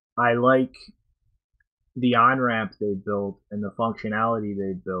 I like the on ramp they built and the functionality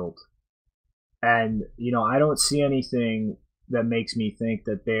they built, and I don't see anything that makes me think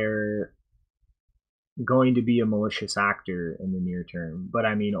that they're going to be a malicious actor in the near term. But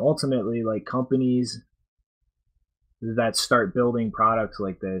I mean, ultimately, like companies that start building products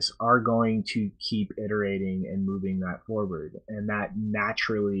like this are going to keep iterating and moving that forward, and that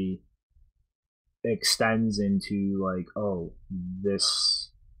naturally extends into like, oh,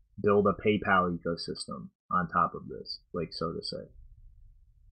 build a PayPal ecosystem on top of this, like so to say.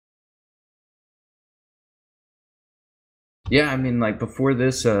 Yeah, I mean, like before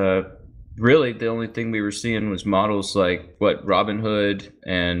this, really the only thing we were seeing was models like what Robinhood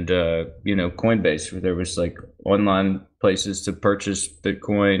and Coinbase, where there was like online places to purchase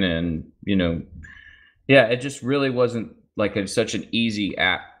Bitcoin, and yeah, it just really wasn't like such an easy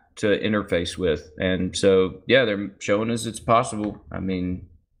app to interface with, and so yeah, they're showing us it's possible. I mean,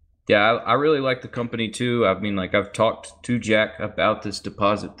 yeah, I really like the company too. I mean, like I've talked to Jack about this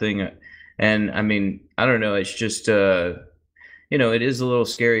deposit thing, and I mean, I don't know, it's just it is a little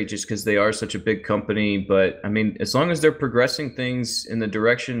scary just because they are such a big company. But I mean, as long as they're progressing things in the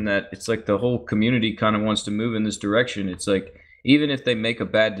direction that it's like the whole community kind of wants to move in this direction, it's like even if they make a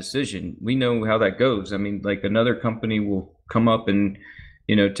bad decision, we know how that goes. I mean, like another company will come up and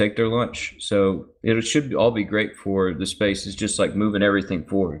take their lunch. So it should all be great for the space. It's just like moving everything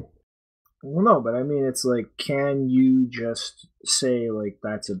forward. Well, no, but I mean, it's like, can you just say like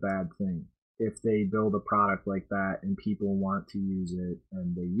that's a bad thing if they build a product like that and people want to use it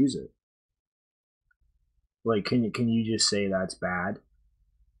and they use it? Like, can you just say that's bad?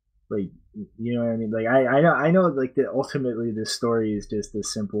 Like, you know what I mean? Like, I know like that ultimately this story is just a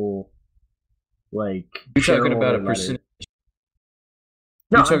simple like. You're talking about a shareholder percentage. letter.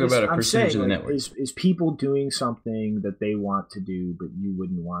 No, You're talking I'm just, about a I'm percentage saying, of the like, network. is people doing something that they want to do but you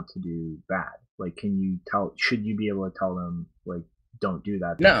wouldn't want to do bad? Like, can you tell? Should you be able to tell them like, don't do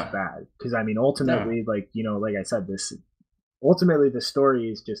that? That's No. bad. Because I mean, ultimately, like like I said, this ultimately the story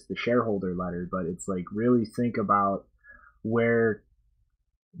is just the shareholder letter, but it's like really think about where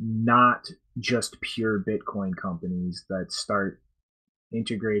not just pure Bitcoin companies that start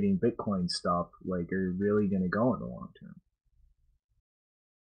integrating Bitcoin stuff like are really going to go in the long term.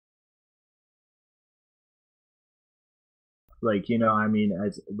 Like, I mean,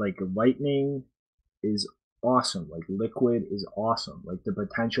 as like Lightning is awesome, like Liquid is awesome, like the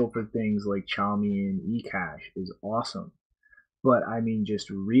potential for things like Xiaomi and eCash is awesome. But I mean,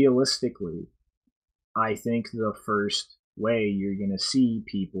 just realistically, I think the first way you're going to see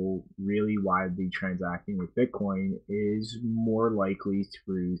people really widely transacting with Bitcoin is more likely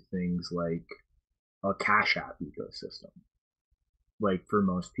through things like a Cash App ecosystem. Like for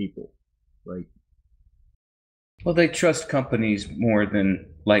most people, like, Well, they trust companies more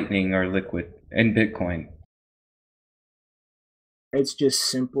than Lightning or Liquid and Bitcoin. it's just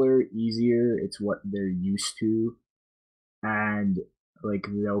simpler, easier. It's what they're used to, and like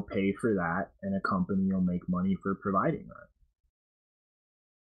they'll pay for that, and a company will make money for providing that.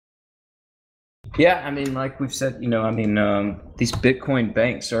 Yeah, I mean, like we've said, these Bitcoin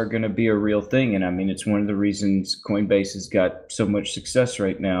banks are going to be a real thing, and I mean, it's one of the reasons Coinbase has got so much success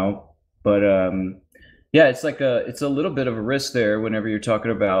right now. But yeah, it's a little bit of a risk there whenever you're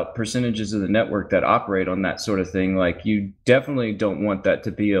talking about percentages of the network that operate on that sort of thing. Like you definitely don't want that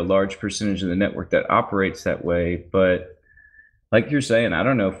to be a large percentage of the network that operates that way. But like you're saying, I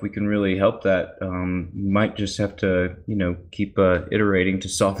don't know if we can really help that. Might just have to, keep iterating to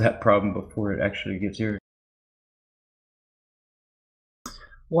solve that problem before it actually gets here.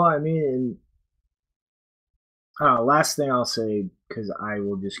 Well, I mean, last thing I'll say, because I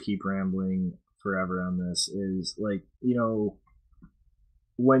will just keep rambling forever on this, is like,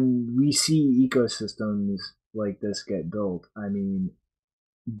 when we see ecosystems like this get built, I mean,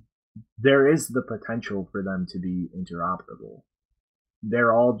 there is the potential for them to be interoperable.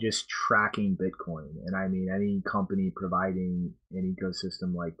 They're all just tracking Bitcoin. And I mean, any company providing an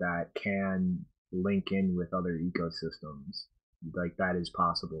ecosystem like that can link in with other ecosystems. Like that is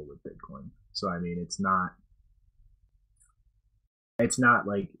possible with Bitcoin. So I mean, it's not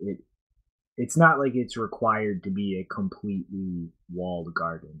like it's required to be a completely walled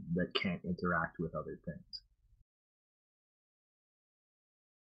garden that can't interact with other things.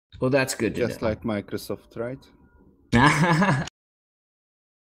 Well, that's good to Just know. like Microsoft, right?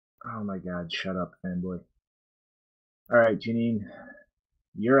 Oh my god, shut up, fanboy. Alright, Janine,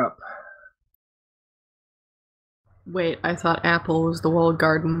 you're up. Wait, I thought Apple was the walled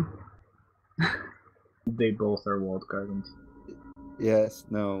garden. They both are walled gardens. Yes,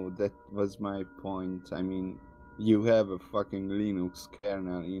 no, that was my point. I mean, you have a fucking Linux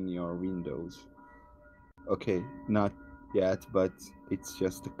kernel in your Windows. Okay, not yet, but it's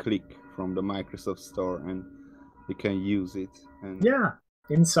just a click from the Microsoft Store and you can use it. And Yeah,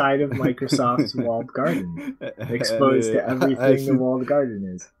 inside of Microsoft's walled garden, exposed to Anyway, everything the walled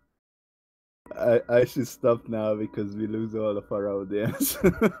garden is. I should stop now because we lose all of our audience.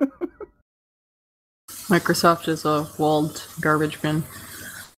 Microsoft is a walled garbage bin.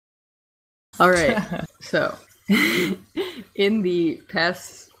 All right. So, in the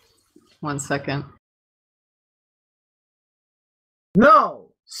past 1 second. No!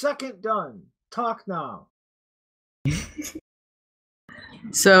 Second done. Talk now.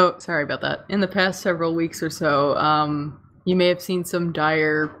 So, sorry about that. In the past several weeks or so, you may have seen some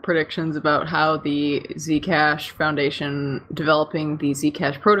dire predictions about how the Zcash Foundation developing the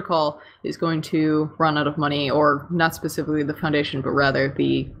Zcash protocol is going to run out of money, or not specifically the foundation, but rather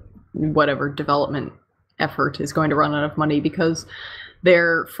the whatever development effort is going to run out of money because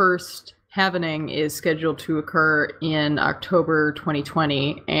their first halvening is scheduled to occur in October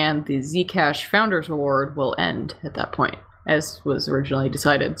 2020, and the Zcash Founders Award will end at that point, as was originally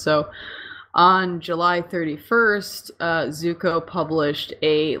decided. So on July 31st, Zuko published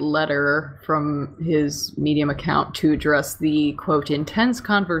a letter from his Medium account to address the, quote, intense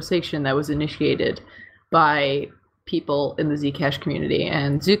conversation that was initiated by people in the Zcash community.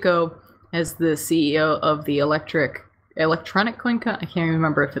 And Zuko, as the CEO of the Electronic Coin, I can't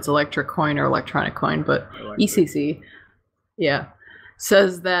remember if it's Electric Coin or Electronic Coin, but ECC, yeah,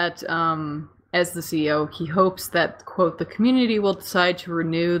 says that as the CEO, he hopes that, quote, the community will decide to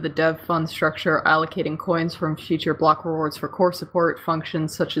renew the dev fund structure, allocating coins from future block rewards for core support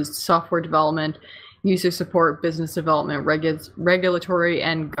functions such as software development, user support, business development, regulatory,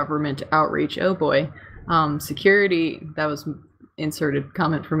 and government outreach. Oh boy. Security, that was inserted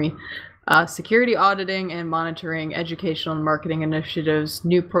comment for me. Security auditing and monitoring, educational and marketing initiatives,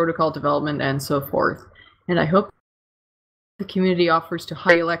 new protocol development, and so forth. And I hope the community offers to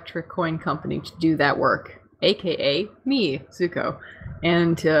hire Electric Coin Company to do that work, aka me, Zuko.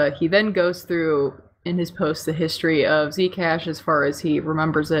 And he then goes through in his post the history of Zcash as far as he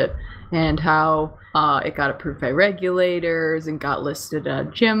remembers it, and how it got approved by regulators and got listed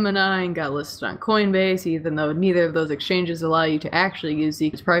on Gemini and got listed on Coinbase, even though neither of those exchanges allow you to actually use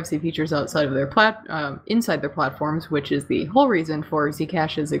Zcash privacy features outside of their inside their platforms, which is the whole reason for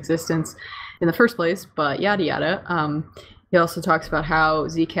Zcash's existence in the first place. But yada yada. He also talks about how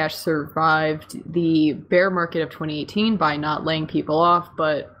Zcash survived the bear market of 2018 by not laying people off,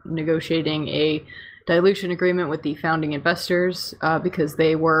 but negotiating a dilution agreement with the founding investors because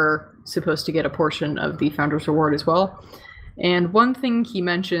they were supposed to get a portion of the Founders Reward as well. And one thing he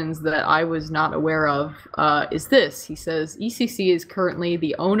mentions that I was not aware of is this. He says ECC is currently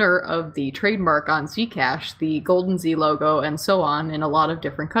the owner of the trademark on Zcash, the Golden Z logo, and so on in a lot of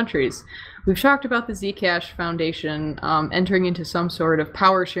different countries. We've talked about the Zcash Foundation entering into some sort of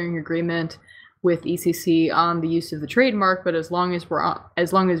power sharing agreement with ECC on the use of the trademark, but as long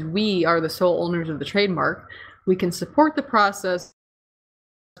as we are the sole owners of the trademark, we can support the process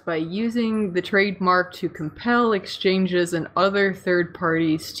by using the trademark to compel exchanges and other third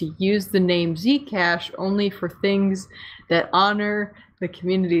parties to use the name Zcash only for things that honor the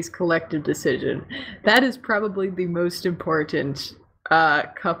community's collective decision. That is probably the most important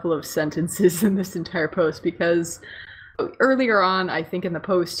couple of sentences in this entire post, because earlier on, I think in the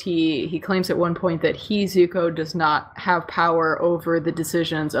post, he claims at one point that Zuko, does not have power over the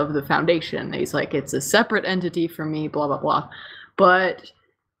decisions of the foundation. He's like, it's a separate entity from me, blah, blah, blah. But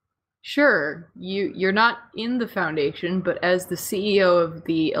sure, you're not in the foundation, but as the CEO of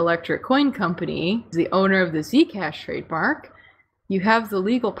the Electric Coin Company, the owner of the Zcash trademark, you have the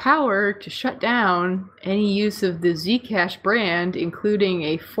legal power to shut down any use of the Zcash brand, including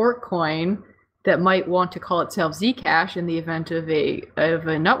a fork coin that might want to call itself Zcash in the event of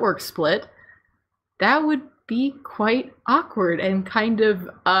a network split. That would be quite awkward and kind of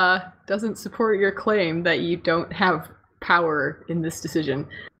doesn't support your claim that you don't have power in this decision.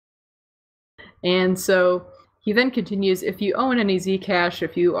 And so he then continues, if you own any Zcash,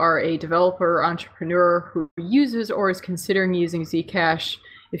 if you are a developer or entrepreneur who uses or is considering using Zcash,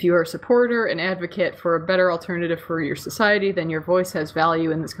 if you are a supporter and advocate for a better alternative for your society, then your voice has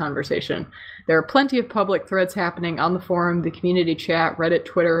value in this conversation. There are plenty of public threads happening on the forum, the community chat, Reddit,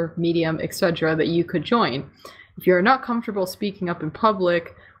 Twitter, Medium, etc. that you could join. If you are not comfortable speaking up in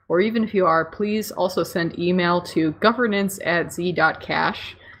public, or even if you are, please also send email to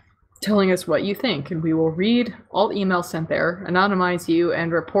governance@z.cash telling us what you think, and we will read all emails sent there, anonymize you,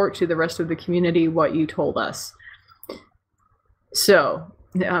 and report to the rest of the community what you told us. So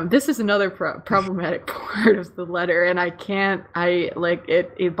this is another problematic part of the letter, and it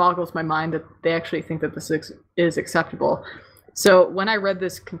boggles my mind that they actually think that this is acceptable. So when I read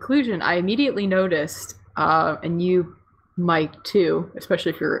this conclusion, I immediately noticed, and you might too,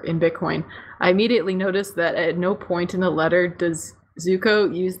 especially if you're in Bitcoin, I immediately noticed that at no point in the letter does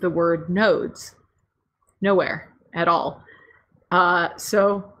Zuko use the word nodes. Nowhere at all.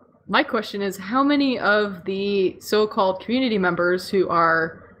 So my question is, how many of the so-called community members who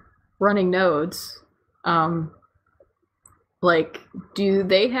are running nodes Like, do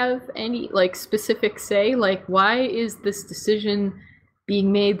they have any like specific say? Like, why is this decision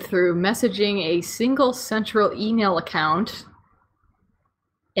being made through messaging a single central email account,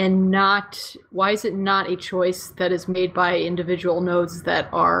 and not, why is it not a choice that is made by individual nodes that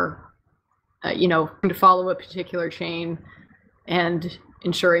are, to follow a particular chain and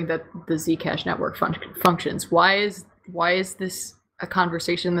ensuring that the Zcash network functions? Why is this a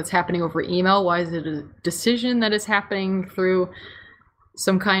conversation that's happening over email? Why is it a decision that is happening through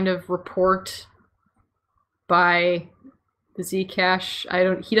some kind of report by the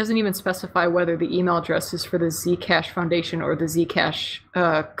Zcash? He doesn't even specify whether the email address is for the Zcash Foundation or the Zcash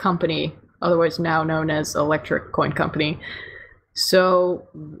company, otherwise now known as Electric Coin Company. So,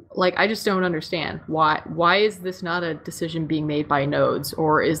 like, I just don't understand why is this not a decision being made by nodes,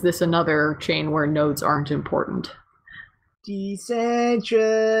 or is this another chain where nodes aren't important?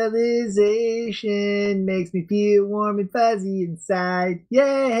 Decentralization makes me feel warm and fuzzy inside.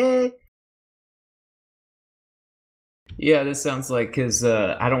 Yay! Yeah, this sounds like, because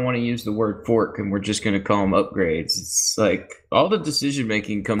I don't want to use the word fork, and we're just going to call them upgrades. It's like all the decision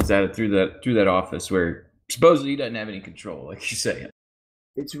making comes out through that office where supposedly he doesn't have any control, like you say.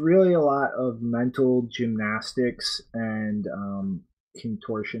 It's really a lot of mental gymnastics and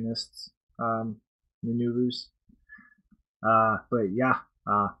contortionists maneuvers. But yeah,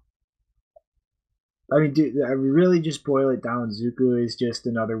 I mean, dude, I really just boil it down. Zuko is just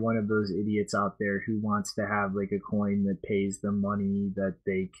another one of those idiots out there who wants to have like a coin that pays the money that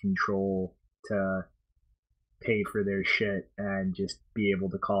they control to pay for their shit and just be able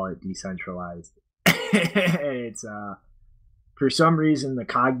to call it decentralized. It's for some reason the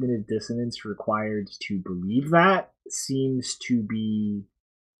cognitive dissonance required to believe that seems to be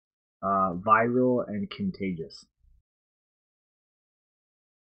viral and contagious.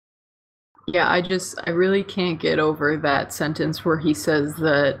 Yeah, I really can't get over that sentence where he says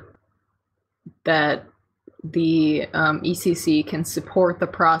that the ECC can support the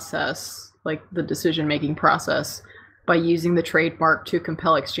process, like the decision-making process, by using the trademark to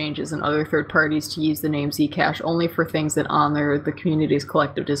compel exchanges and other third parties to use the name Zcash only for things that honor the community's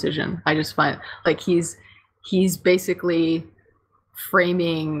collective decision. I just find like he's basically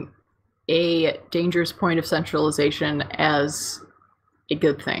framing a dangerous point of centralization as a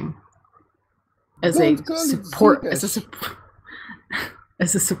good thing. As a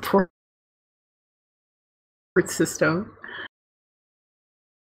support system.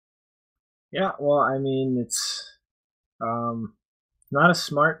 Yeah, well, I mean, it's not a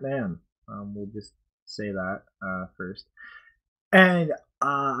smart man. We'll just say that first. And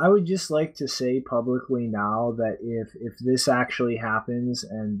I would just like to say publicly now that if this actually happens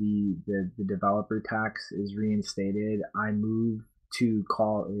and the developer tax is reinstated, I move to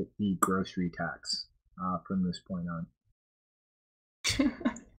call it the grocery tax from this point on.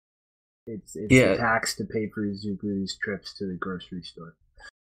 It's a tax to pay for Zuko's trips to the grocery store.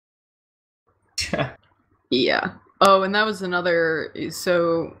 Yeah. Oh, and that was another.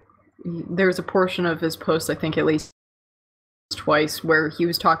 So there's a portion of his post, I think at least twice, where he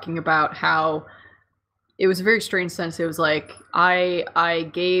was talking about how it was a very strange sense. It was like I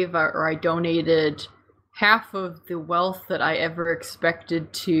gave or I donated half of the wealth that I ever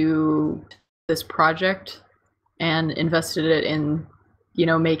expected to this project and invested it in,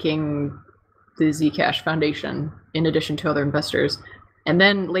 making the Zcash Foundation in addition to other investors. And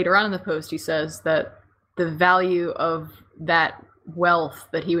then later on in the post, he says that the value of that wealth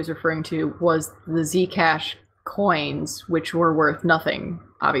that he was referring to was the Zcash coins, which were worth nothing,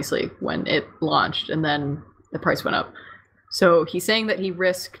 obviously, when it launched, and then the price went up. So he's saying that he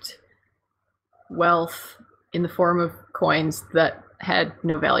risked wealth in the form of coins that had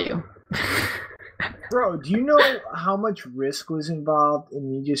no value. Bro, do you know how much risk was involved in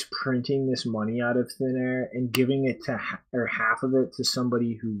me just printing this money out of thin air and giving it to, or half of it to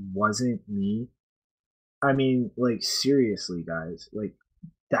somebody who wasn't me? I mean, like, seriously, guys, like,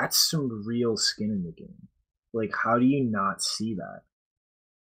 that's some real skin in the game. Like, how do you not see that?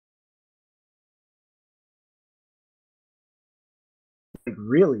 Like,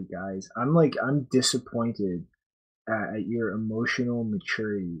 really, guys, I'm disappointed at your emotional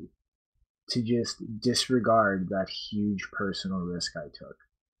maturity to just disregard that huge personal risk I took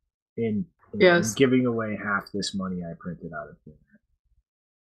in giving away half this money I printed out of thin air.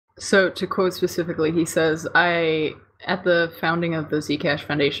 So to quote specifically, he says, at the founding of the Zcash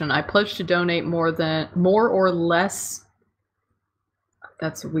Foundation, I pledged to donate more or less.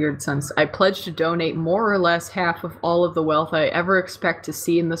 That's a weird sentence. I pledged to donate more or less half of all of the wealth I ever expect to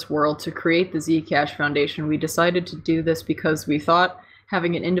see in this world to create the Zcash Foundation. We decided to do this because we thought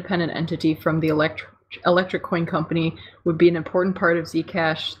having an independent entity from the Electric Coin Company would be an important part of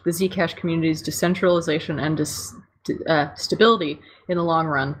Zcash, the Zcash community's decentralization and stability in the long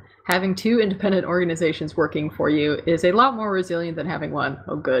run. Having two independent organizations working for you is a lot more resilient than having one.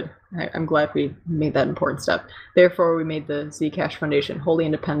 Oh, good. I'm glad we made that important step. Therefore, we made the Zcash Foundation wholly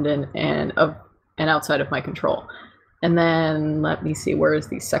independent and outside of my control. And then let me see, where is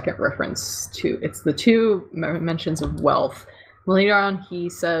the second reference to? It's the two mentions of wealth. Later on, he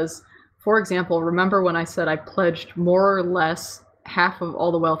says, for example, remember when I said I pledged more or less half of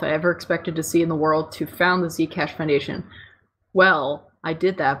all the wealth I ever expected to see in the world to found the Zcash Foundation? Well, I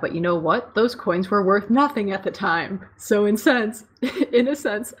did that, but you know what? Those coins were worth nothing at the time. So in a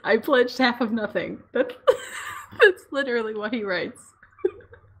sense, I pledged half of nothing. That's literally what he writes.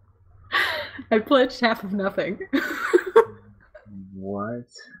 I pledged half of nothing. What?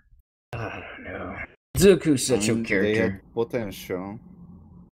 I don't know. Zuku's such a They character. had potential.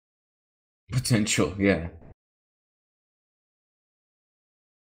 Potential, yeah.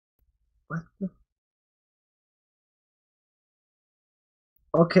 What the?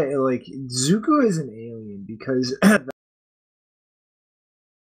 Okay, like, Zuko is an alien because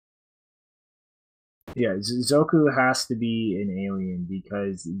yeah, Zoku has to be an alien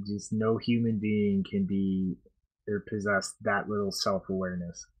because just no human being can be or possess that little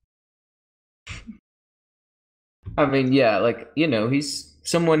self-awareness. I mean, yeah, like, you know, he's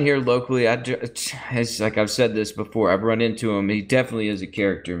someone here locally. It's like I've said this before. I've run into him. He definitely is a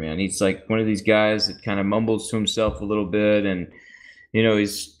character, man. He's like one of these guys that kind of mumbles to himself a little bit, and you know,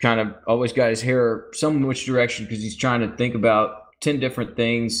 he's kind of always got his hair some which direction because he's trying to think about 10 different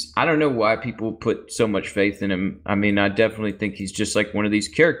things. I don't know why people put so much faith in him. I mean, I definitely think he's just like one of these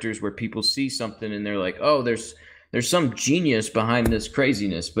characters where people see something and they're like, oh, there's some genius behind this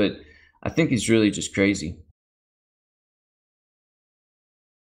craziness, but I think he's really just crazy.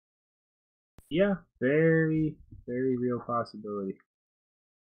 Yeah, very, very real possibility.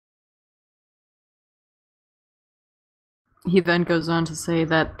 He then goes on to say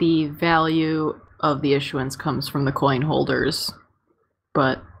that the value of the issuance comes from the coin holders.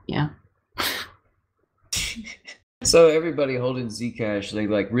 But, yeah. So everybody holding Zcash, they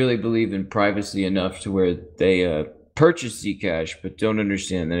like really believe in privacy enough to where they purchase Zcash, but don't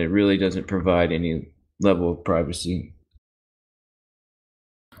understand that it really doesn't provide any level of privacy.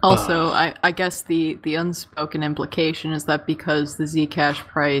 Also, I guess the unspoken implication is that because the Zcash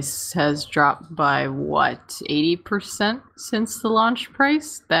price has dropped by, 80% since the launch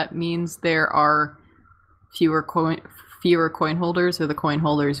price, that means there are fewer coin holders, or the coin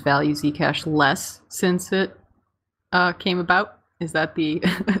holders value Zcash less since it came about. Is that the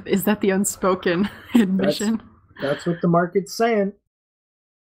unspoken admission? That's what the market's saying.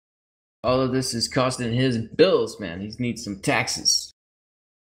 All of this is costing his bills, man. He needs some taxes.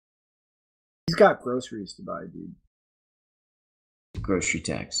 He's got groceries to buy, dude. Grocery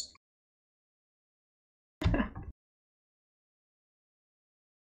tax.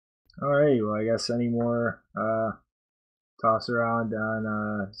 Alright, well, I guess any more toss around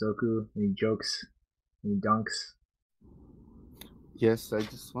on Zoku? Any jokes? Any dunks? Yes, I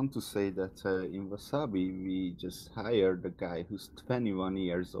just want to say that in Wasabi, we just hired a guy who's 21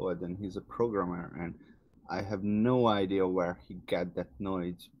 years old and he's a programmer, and I have no idea where he got that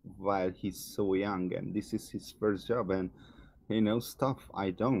knowledge while he's so young, and this is his first job, and he knows stuff I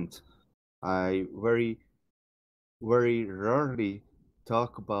don't. I very, very rarely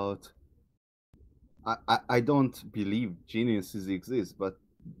talk about. I don't believe geniuses exist, but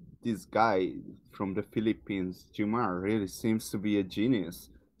this guy from the Philippines, Jumar, really seems to be a genius.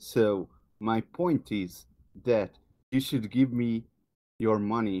 So my point is that you should give me your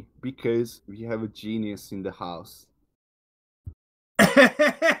money because we have a genius in the house.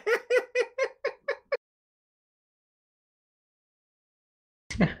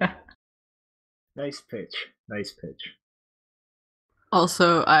 Nice pitch. Nice pitch.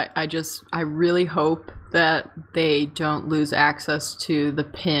 Also, I really hope that they don't lose access to the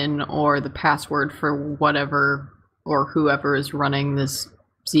PIN or the password for whatever or whoever is running this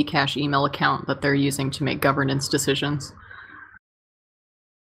Zcash email account that they're using to make governance decisions.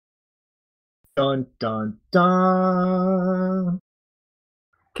 Dun dun dun.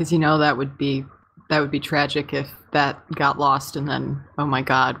 Because that would be tragic if that got lost, and then, oh my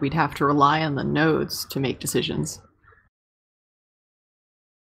god, we'd have to rely on the nodes to make decisions.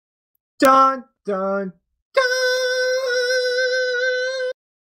 Dun dun dun.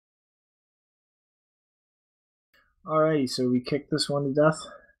 Alrighty, so we kicked this one to death.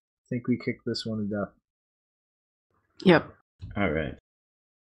 I think we kicked this one to death. Yep. All right.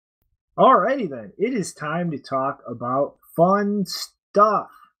 Alrighty then, it is time to talk about fun stuff.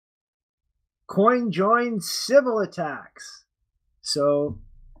 CoinJoin Sybil attacks. So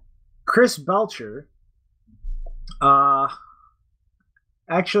Chris Belcher,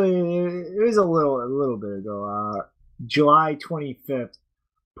 actually it was a little bit ago, July 25th,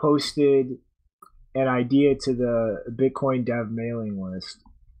 posted an idea to the Bitcoin dev mailing list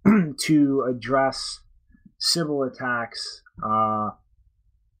to address Sybil attacks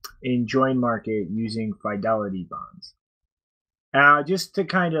in Join Market using Fidelity bonds. Just to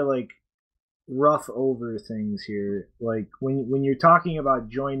kind of like rough over things here, like when you're talking about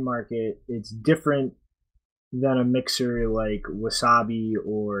Join Market, it's different than a mixer like Wasabi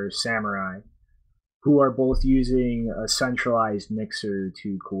or Samurai, who are both using a centralized mixer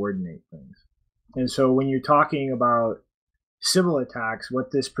to coordinate things. And so when you're talking about Sybil attacks,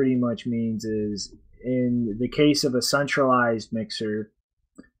 what this pretty much means is, in the case of a centralized mixer,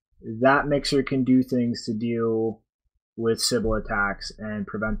 that mixer can do things to deal with Sybil attacks and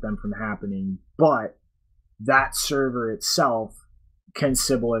prevent them from happening, but that server itself can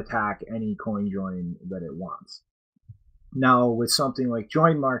Sybil attack any CoinJoin that it wants. Now, with something like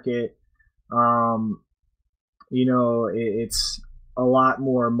Join Market, it's a lot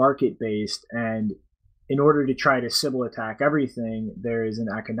more market-based, and in order to try to Sybil attack everything, there is an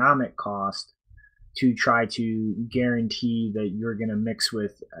economic cost to try to guarantee that you're going to mix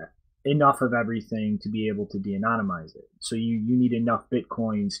with enough of everything to be able to de-anonymize it. So you need enough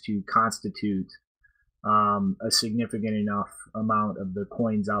Bitcoins to constitute a significant enough amount of the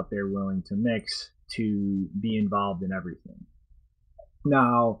coins out there willing to mix to be involved in everything.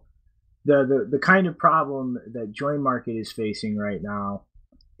 Now, the kind of problem that Join Market is facing right now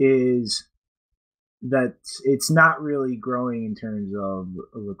is that it's not really growing in terms of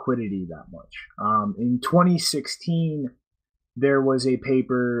liquidity that much. In 2016, there was a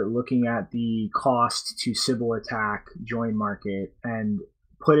paper looking at the cost to Sybil attack Join Market and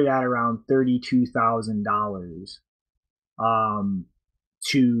put it at around $32,000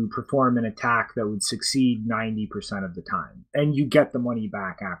 to perform an attack that would succeed 90% of the time. And you get the money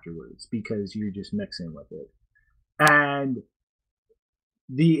back afterwards because you're just mixing with it. And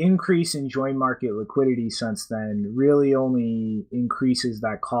the increase in Join Market liquidity since then really only increases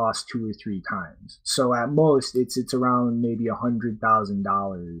that cost 2 or 3 times. So at most, it's around maybe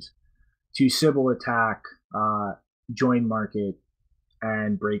 $100,000 to Sybil attack Join Market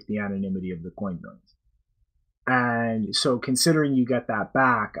and break the anonymity of the CoinJoins. And so considering you get that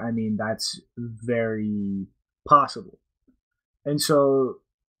back, I mean, that's very possible. And so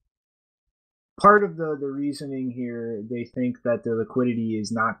part of the reasoning here, they think that the liquidity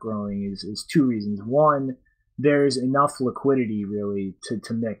is not growing is 2 reasons. One, there's enough liquidity really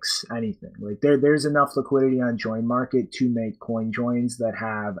to mix anything. Like there's enough liquidity on Join Market to make CoinJoins that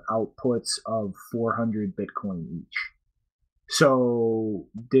have outputs of 400 Bitcoin each. So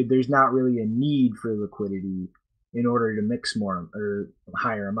there's not really a need for liquidity in order to mix more or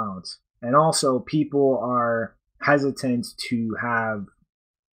higher amounts. And also people are hesitant to have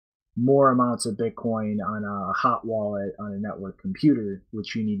more amounts of Bitcoin on a hot wallet on a network computer,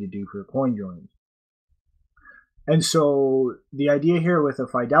 which you need to do for CoinJoins. And so the idea here with a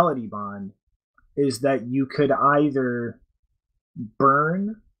Fidelity bond is that you could either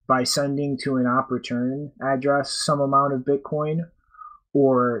burn by sending to an op return address some amount of Bitcoin,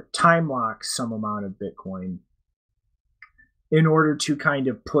 or time lock some amount of Bitcoin in order to kind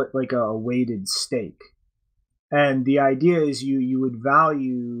of put like a weighted stake. And the idea is you would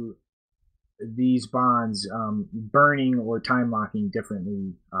value these bonds burning or time locking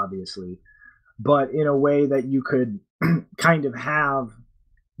differently, obviously, but in a way that you could kind of have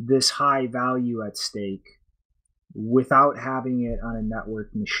this high value at stake without having it on a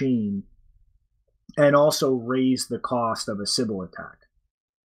network machine, and also raise the cost of a Sybil attack.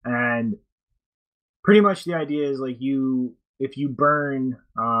 And pretty much the idea is like if you burn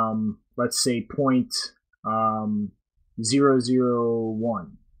let's say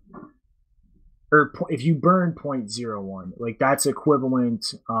 0.001, or if you burn 0.01, like that's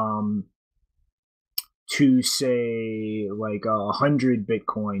equivalent to say like 100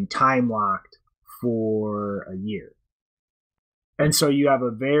 Bitcoin time locked for a year. And so you have a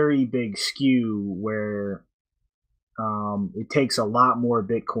very big skew where it takes a lot more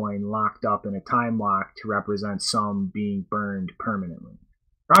Bitcoin locked up in a time lock to represent some being burned permanently.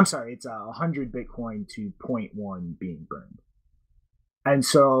 I'm sorry, it's 100 Bitcoin to 0.1 being burned. And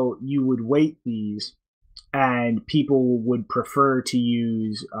so you would weight these, and people would prefer to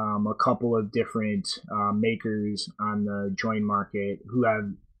use a couple of different makers on the Join Market who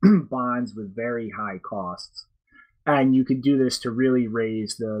have bonds with very high costs. And you could do this to really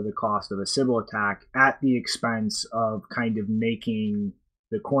raise the cost of a Sybil attack at the expense of kind of making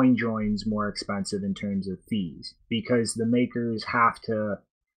the coin joins more expensive in terms of fees because the makers have to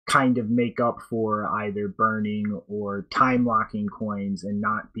kind of make up for either burning or time locking coins and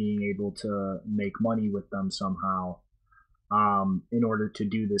not being able to make money with them somehow in order to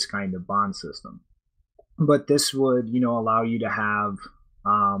do this kind of bond system. But this would, allow you to have,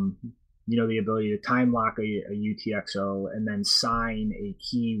 the ability to time lock a UTXO and then sign a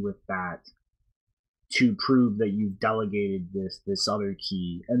key with that to prove that you've delegated this other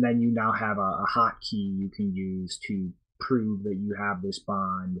key, and then you now have a hot key you can use to prove that you have this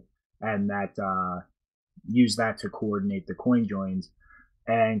bond, and that use that to coordinate the coin joins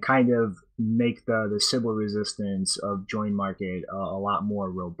and kind of make the Sybil resistance of join market a lot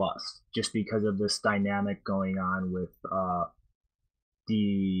more robust, just because of this dynamic going on with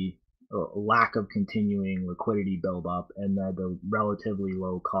the lack of continuing liquidity buildup and the relatively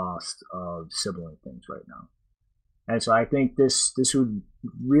low cost of sibling things right now. And so I think this would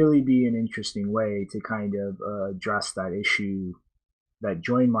really be an interesting way to kind of address that issue that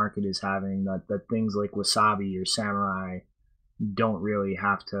join market is having, that things like Wasabi or Samurai don't really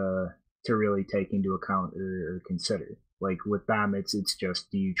have to really take into account or consider. Like with them, it's just,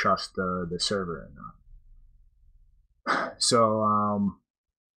 do you trust the server or not? So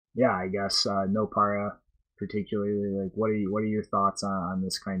yeah, I guess Nopara particularly, like what are your thoughts on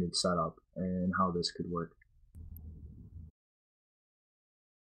this kind of setup and how this could work?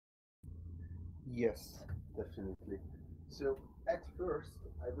 Yes, definitely. So at first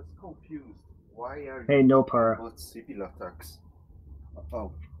I was confused. Why are Hey, you Nopara. talking about Sybil attacks?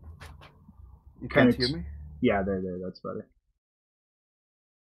 Oh, you Kinda can't hear me? Yeah, there, that's better.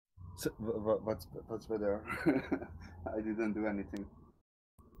 So, what's better? I didn't do anything.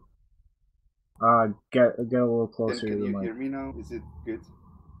 Get a little closer Can to the you mic. hear me now? Is it good?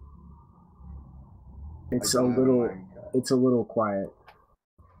 It's I a don't have little, mic. it's a little quiet.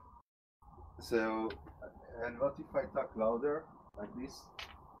 So, and what if I talk louder, like this?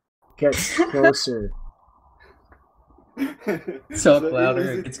 Get closer. Talk So louder, is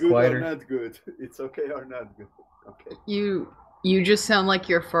it it gets good quieter. or not good? It's okay or not good? Okay. You just sound like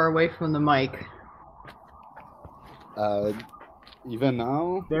you're far away from the mic. Even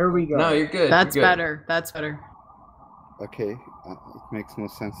now? There we go. No, you're good. That's you're good. better. That's better. Okay, it makes no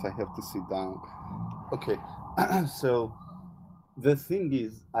sense. I have to sit down. Okay, so the thing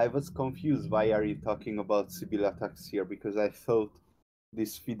is, I was confused. Why are you talking about Sybil attacks here? Because I thought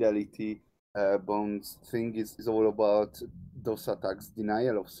this fidelity bonds thing is all about those attacks,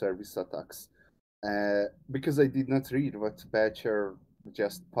 denial of service attacks. Because I did not read what Patcher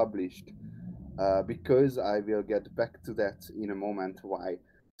just published. Because I will get back to that in a moment. Why?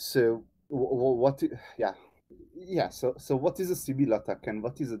 So So what is a Sybil attack and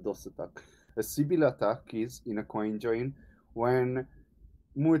what is a DOS attack? A Sybil attack is in a coin join when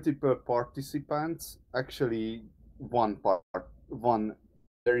multiple participants, actually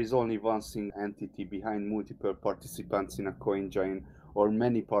there is only one single entity behind multiple participants in a coin join, or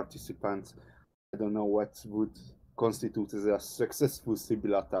many participants. I don't know what would constitute as a successful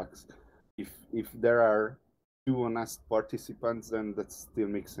Sybil attacks. If there are two honest participants, then that's still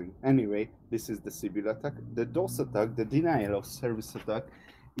mixing. Anyway, this is the Sybil attack. The DOS attack, the denial of service attack,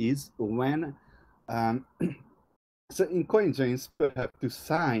 is when so in CoinJoins, you have to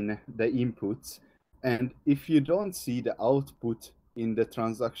sign the inputs, and if you don't see the output in the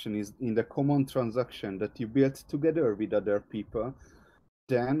transaction, is in the common transaction that you built together with other people,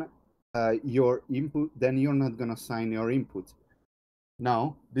 then your input, then you're not gonna sign your input.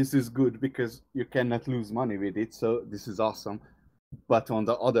 Now, this is good because you cannot lose money with it, so this is awesome. But on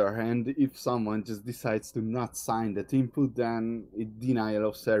the other hand, if someone just decides to not sign that input, then it denial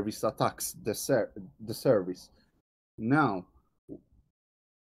of service attacks the service. Now,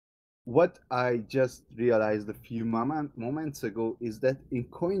 what I just realized a few moments ago is that in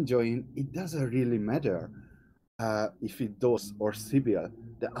CoinJoin, it doesn't really matter if it DOS or Sybil.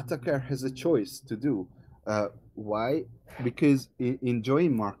 The attacker has a choice to do. Why? Because in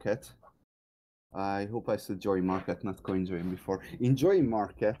join market, I hope I said join market, not CoinJoin before. In join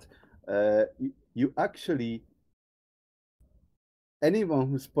market, you actually, anyone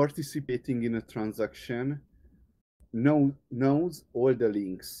who's participating in a transaction knows all the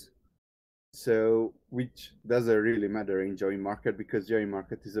links. So, which doesn't really matter in join market because join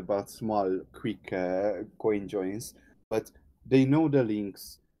market is about small, quick coin joins, but they know the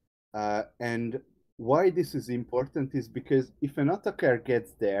links. And why this is important is because if an attacker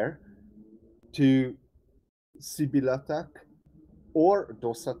gets there to Sybil attack or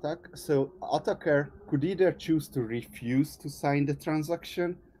DOS attack, so attacker could either choose to refuse to sign the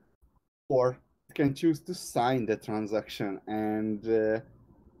transaction or can choose to sign the transaction, and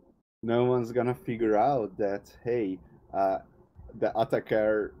no one's gonna figure out that, hey, the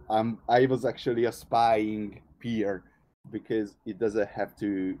attacker, I was actually a spying peer, because it doesn't have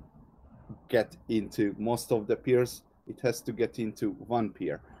to get into most of the peers. It has to get into one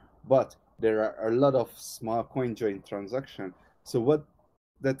peer. But there are a lot of small coin join transaction. So what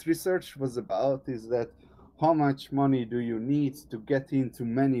that research was about is that how much money do you need to get into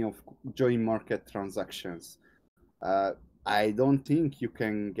many of join market transactions? Uh, I don't think you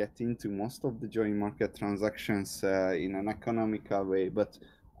can get into most of the join market transactions in an economical way, but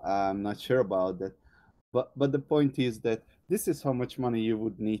I'm not sure about that. But the point is that this is how much money you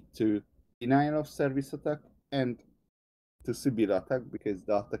would need to denial of service attack and to Sibyl attack, because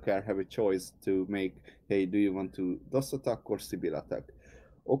the attacker have a choice to make, hey, do you want to DOS attack or Sibyl attack?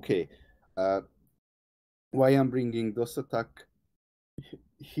 Okay, why I'm bringing DOS attack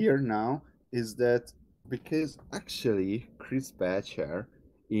here now is that because actually Chris Batcher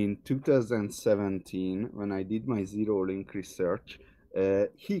in 2017, when I did my zero link research,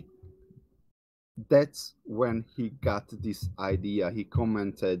 that's when he got this idea. He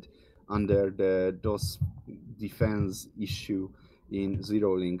commented under the DOS defense issue in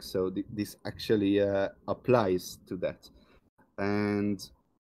zero link, so this actually applies to that. And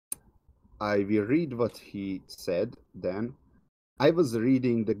I will read what he said then. I was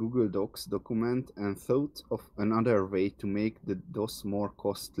reading the Google Docs document and thought of another way to make the DOS more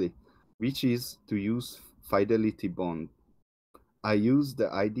costly, which is to use fidelity bond. I used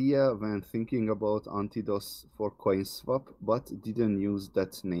the idea when thinking about anti-DOS for CoinSwap, but didn't use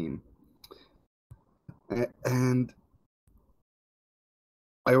that name. And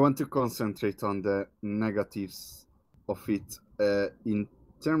I want to concentrate on the negatives of it. In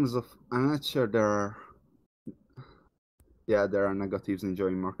terms of, I'm not sure there are negatives in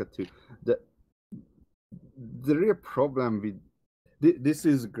join market too. The real problem with this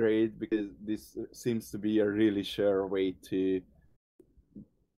is great because this seems to be a really sure way to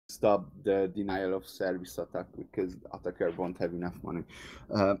stop the denial of service attack, because the attacker won't have enough money.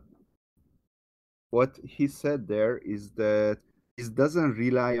 What he said there is that this doesn't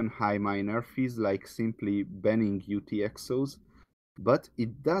rely on high miner fees like simply banning UTXOs, but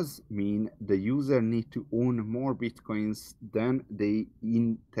it does mean the user need to own more Bitcoins than they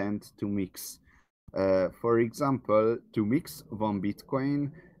intend to mix. For example, to mix one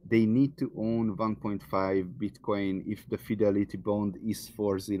Bitcoin, they need to own 1.5 Bitcoin if the fidelity bond is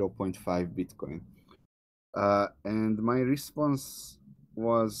for 0.5 Bitcoin. And my response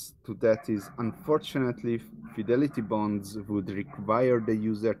was to that is, unfortunately, fidelity bonds would require the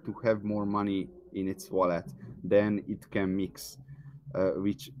user to have more money in its wallet than it can mix,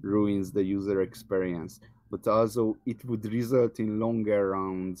 which ruins the user experience. But also, it would result in longer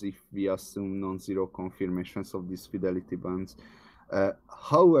rounds if we assume non-zero confirmations of these fidelity bonds.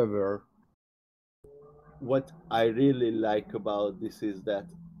 However, what I really like about this is that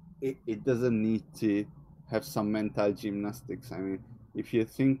it doesn't need to have some mental gymnastics. I mean, if you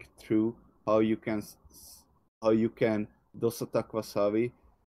think through how you can DOS attack Wasabi,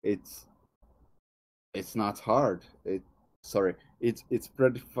 it's not hard. It's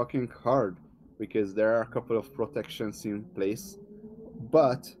pretty fucking hard because there are a couple of protections in place,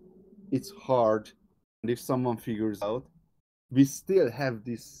 but it's hard. And if someone figures out, we still have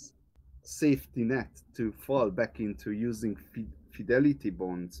this safety net to fall back into using fidelity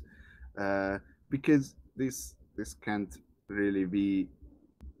bonds, because this can't really be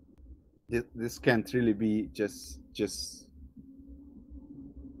just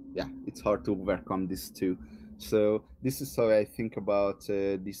it's hard to overcome this too. So this is how I think about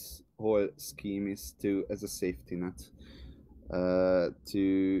this whole scheme, is to as a safety net,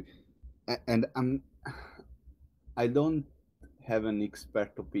 and I don't have an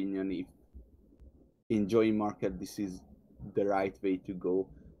expert opinion if in join market this is the right way to go.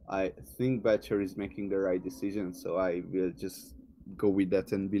 I think Batcher is making the right decision, so I will just go with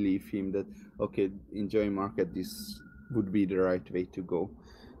that and believe him that okay, in join market this would be the right way to go.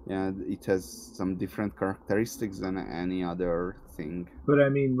 And it has some different characteristics than any other thing. But I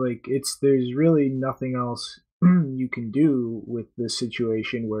mean, like, there's really nothing else you can do with this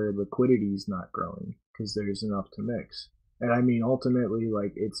situation where liquidity is not growing because there's enough to mix. And I mean, ultimately,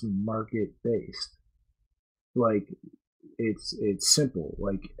 like, it's market based. Like, it's simple.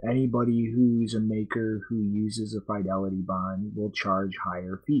 Like, anybody who's a maker who uses a fidelity bond will charge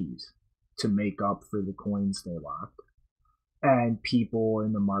higher fees to make up for the coins they locked, and people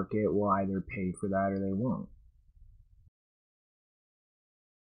in the market will either pay for that or they won't.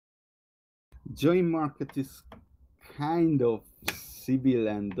 Join market is kind of Sybil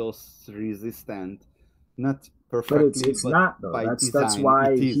and DOS resistant, not perfectly, it's but not though. by That's design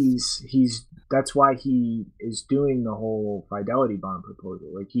why it is. he's that's why he is doing the whole fidelity bond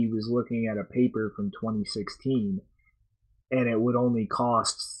proposal. Like he was looking at a paper from 2016, and it would only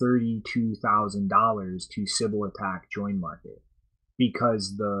cost $32,000 to Sybil attack join market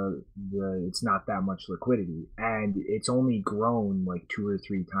because the it's not that much liquidity, and it's only grown like 2 or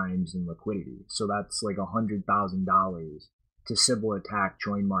 3 times in liquidity. So that's like $100,000 to Sybil attack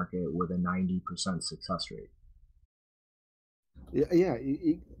join market with a 90% success rate. Yeah,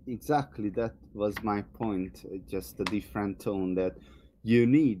 exactly. That was my point. Just a different tone that you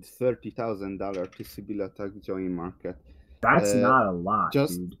need $30,000 to Sybil attack join market. That's not a lot,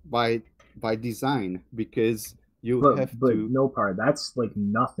 just dude. by design, because you But have to. no part. That's like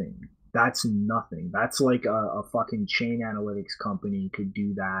nothing. That's nothing. That's like a fucking chain analytics company could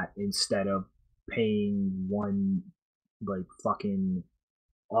do that instead of paying one like fucking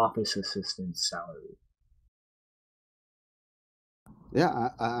office assistant's salary. Yeah,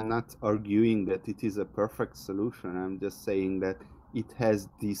 I'm not arguing that it is a perfect solution. I'm just saying that it has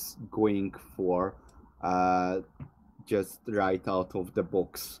this going for just right out of the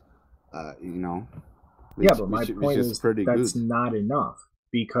box, Yeah, but my which point is is pretty that's good. not enough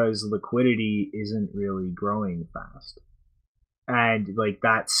because liquidity isn't really growing fast, and like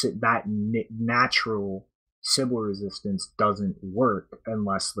that natural Sybil resistance doesn't work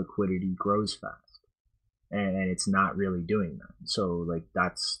unless liquidity grows fast, and it's not really doing that. So like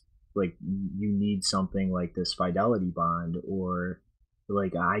that's like you need something like this fidelity bond, or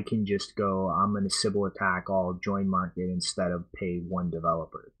like I can just go, I'm going to Sybil attack all join market instead of pay one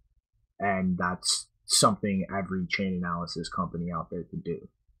developer, and that's something every chain analysis company out there could do.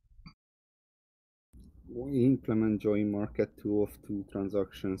 We implement join market 2 of 2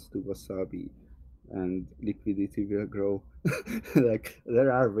 transactions to Wasabi, and liquidity will grow. Like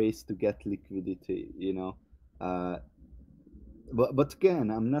there are ways to get liquidity, but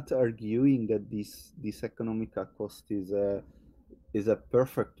again, I'm not arguing that this economical cost is a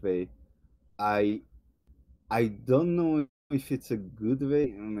perfect way. I don't know if it's a good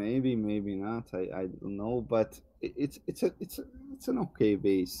way. Maybe not. I don't know, but it's an okay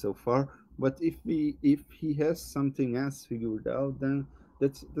way so far. But if he has something else figured out, then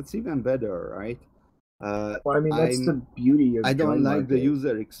that's even better, right? Well, I mean, that's the beauty of I don't join like the market.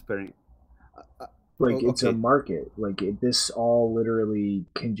 user experience. Like it's a Okay. market. Like this all literally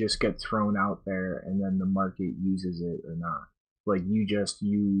can just get thrown out there, and then the market uses it or not. Like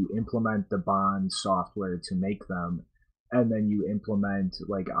you implement the bond software to make them, and then you implement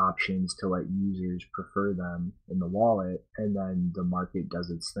like options to let users prefer them in the wallet, and then the market does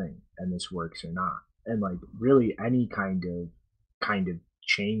its thing, and this works or not. And like really any kind of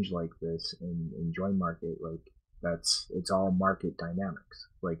change like this in join market, like it's all market dynamics.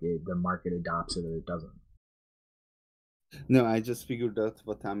 Like the market adopts it or it doesn't. No, I just figured out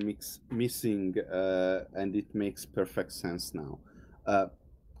what I'm missing, and it makes perfect sense now.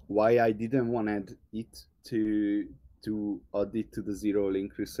 Why I didn't want it to add it to the zero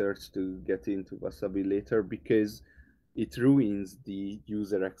link research to get into Wasabi later, because it ruins the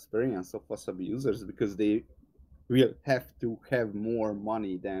user experience of Wasabi users, because they will have to have more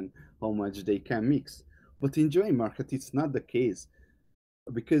money than how much they can mix. But in join market, it's not the case,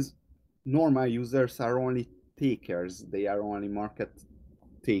 because normal users are only takers. They are only market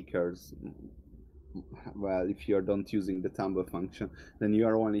takers. Well, if you are not using the tumble function, then you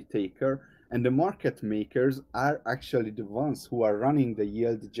are only taker. And the market makers are actually the ones who are running the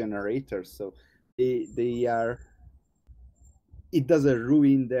yield generators. So they are. It doesn't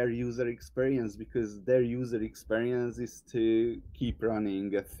ruin their user experience, because their user experience is to keep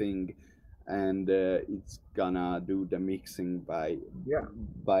running a thing, and it's gonna do the mixing by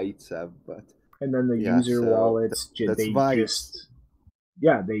itself. But And then the yeah, user so wallets that's they why just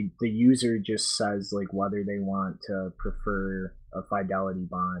the user just says like whether they want to prefer a fidelity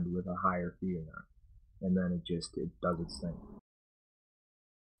bond with a higher fee or not, and then it does its thing.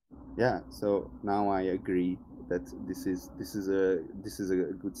 yeah. So now I agree that this is a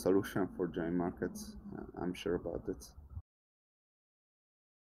good solution for join markets. I'm sure about it.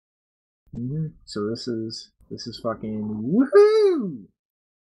 So this is fucking woohoo!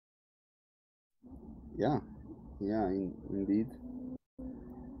 Yeah, indeed.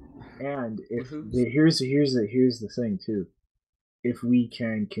 And if Woohoo. here's the thing too. If we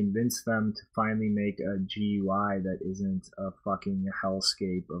can convince them to finally make a GUI that isn't a fucking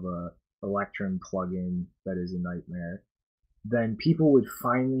hellscape of a Electrum plugin that is a nightmare, then people would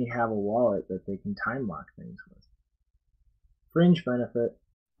finally have a wallet that they can time lock things with. Fringe benefit.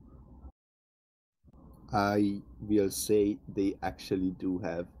 I will say they actually do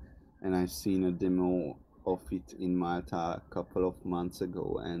have, and I've seen a demo of it in Malta a couple of months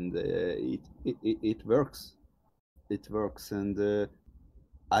ago, and it works. It works, and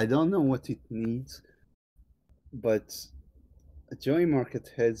I don't know what it needs, but Joy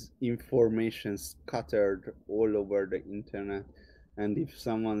Market has information scattered all over the internet, and if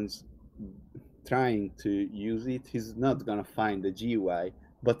someone's trying to use it, he's not gonna find a GUI,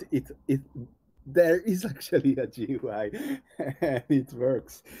 but there is actually a GUI and it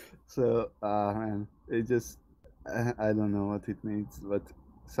works. So man, it just I don't know what it needs, but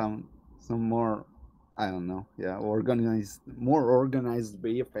some more, I don't know, yeah, more organized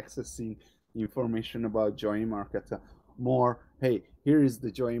way of accessing information about Joy Market. More, hey, here is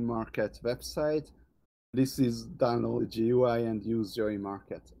the Joy Market website. This is download GUI and use Joy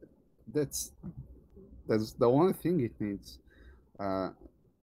Market. That's the only thing it needs.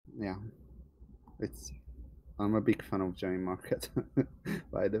 Yeah, I'm a big fan of Joy Market,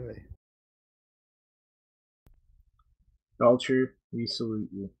 by the way. Culture, we salute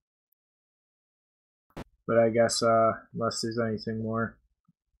you. But I guess unless there's anything more,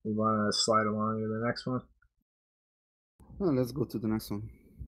 we want to slide along to the next one. Oh, let's go to the next one.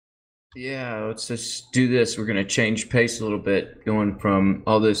 Yeah, let's just do this. We're going to change pace a little bit, going from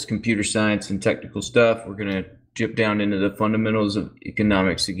all this computer science and technical stuff. We're going to dip down into the fundamentals of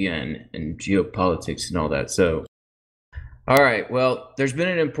economics again and geopolitics and all that. So, all right, well, there's been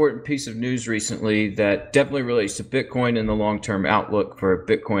an important piece of news recently that definitely relates to Bitcoin and the long-term outlook for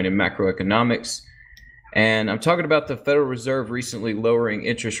Bitcoin and macroeconomics. And I'm talking about the Federal Reserve recently lowering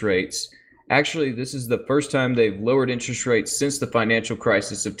interest rates. Actually, this is the first time they've lowered interest rates since the financial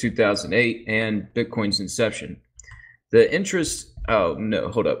crisis of 2008 and Bitcoin's inception. The interest, oh no,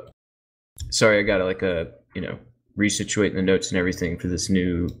 hold up. Sorry, I gotta resituate the notes and everything for this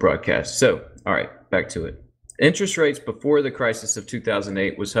new broadcast. So, all right, back to it. Interest rates before the crisis of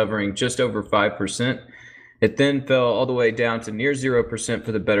 2008 was hovering just over 5%. It then fell all the way down to near 0%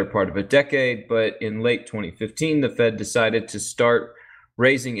 for the better part of a decade, but in late 2015, the Fed decided to start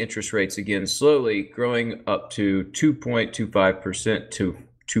raising interest rates again slowly, growing up to 2.25% to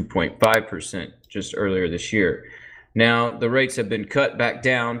 2.5% just earlier this year. Now, the rates have been cut back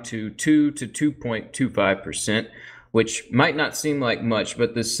down to 2 to 2.25%, which might not seem like much,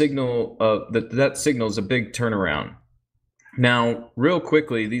 but the signal that signals a big turnaround. Now, real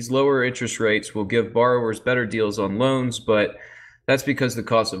quickly, these lower interest rates will give borrowers better deals on loans, but that's because the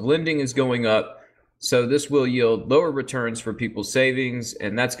cost of lending is going up. So this will yield lower returns for people's savings,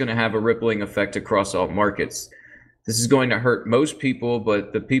 and that's going to have a rippling effect across all markets. This is going to hurt most people,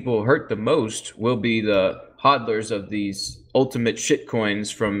 but the people hurt the most will be the hodlers of these ultimate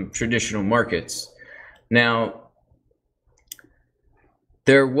shitcoins from traditional markets. Now,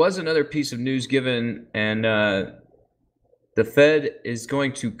 there was another piece of news given, and the Fed is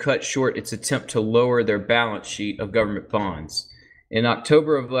going to cut short its attempt to lower their balance sheet of government bonds. In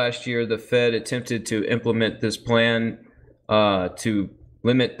October of last year, the Fed attempted to implement this plan to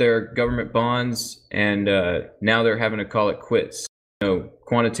limit their government bonds, and now they're having to call it quits. No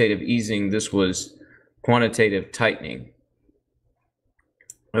quantitative easing, this was quantitative tightening.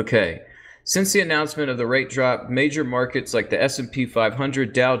 Okay, since the announcement of the rate drop, major markets like the S&P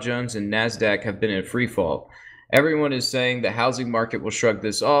 500, Dow Jones, and NASDAQ have been in free fall. Everyone is saying the housing market will shrug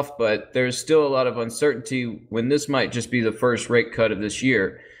this off, but there's still a lot of uncertainty when this might just be the first rate cut of this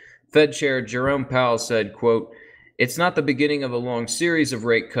year. Fed Chair Jerome Powell said, quote, "It's not the beginning of a long series of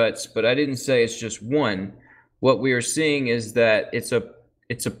rate cuts, but I didn't say it's just one. What we are seeing is that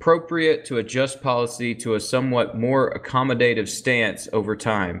it's appropriate to adjust policy to a somewhat more accommodative stance over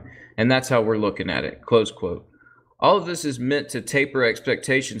time, and that's how we're looking at it," close quote. All of this is meant to taper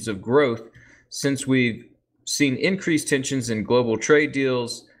expectations of growth since we've seen increased tensions in global trade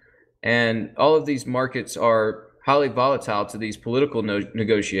deals, and all of these markets are highly volatile to these political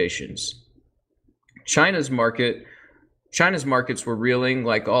negotiations. China's markets were reeling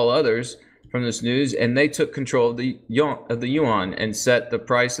like all others from this news, and they took control of the yuan and set the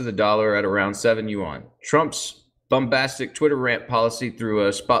price of the dollar at around 7 yuan. Trump's bombastic Twitter rant policy threw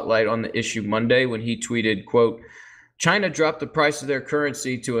a spotlight on the issue Monday when he tweeted, quote, "China dropped the price of their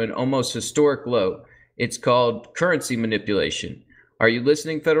currency to an almost historic low. It's called currency manipulation. Are you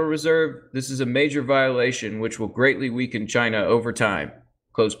listening, Federal Reserve? This is a major violation which will greatly weaken China over time,"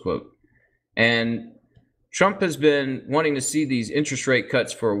 close quote. And Trump has been wanting to see these interest rate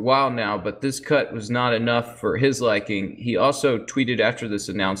cuts for a while now, but this cut was not enough for his liking. He also tweeted after this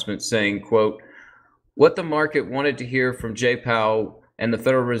announcement saying, quote, "What the market wanted to hear from Jay Powell and the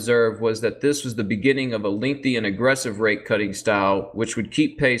Federal Reserve was that this was the beginning of a lengthy and aggressive rate cutting style, which would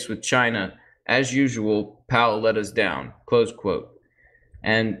keep pace with China. As usual, Powell let us down," close quote.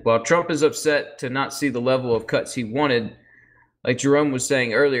 And while Trump is upset to not see the level of cuts he wanted, like Jerome was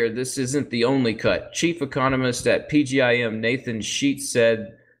saying earlier, this isn't the only cut. Chief economist at PGIM, Nathan Sheets,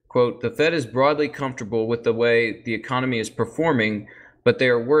 said, quote, "The Fed is broadly comfortable with the way the economy is performing, but they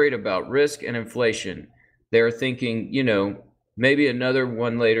are worried about risk and inflation. They are thinking, maybe another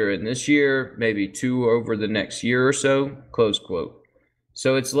one later in this year, maybe two over the next year or so," close quote.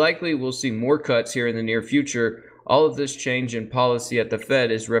 So it's likely we'll see more cuts here in the near future. All of this change in policy at the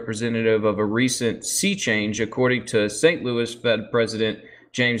Fed is representative of a recent sea change, according to St. Louis Fed President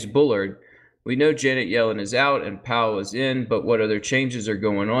James Bullard. We know Janet Yellen is out and Powell is in, but what other changes are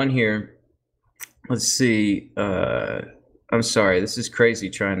going on here? Let's see. I'm sorry, this is crazy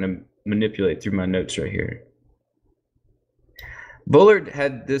trying to manipulate through my notes right here. Bullard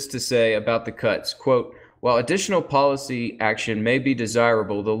had this to say about the cuts, quote, "While additional policy action may be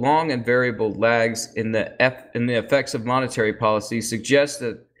desirable, the long and variable lags in the effects of monetary policy suggest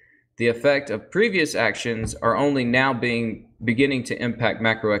that the effect of previous actions are only now beginning to impact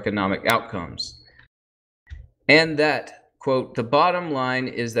macroeconomic outcomes." And that, quote, "The bottom line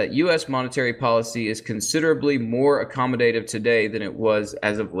is that U.S. monetary policy is considerably more accommodative today than it was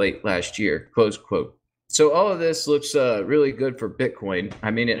as of late last year," close quote. So all of this looks really good for Bitcoin.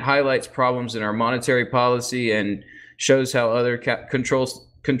 I mean, it highlights problems in our monetary policy and shows how other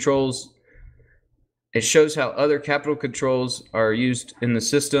it shows how other capital controls are used in the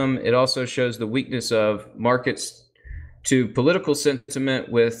system. It also shows the weakness of markets to political sentiment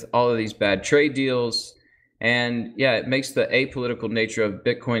with all of these bad trade deals. And yeah, it makes the apolitical nature of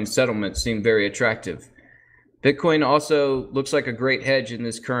Bitcoin settlement seem very attractive. Bitcoin also looks like a great hedge in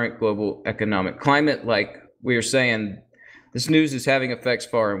this current global economic climate. Like we were saying, this news is having effects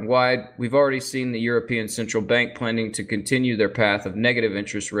far and wide. We've already seen the European Central Bank planning to continue their path of negative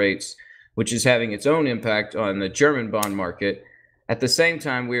interest rates, which is having its own impact on the German bond market. At the same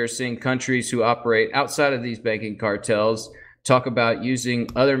time, we are seeing countries who operate outside of these banking cartels talk about using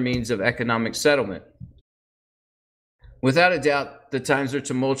other means of economic settlement. Without a doubt, the times are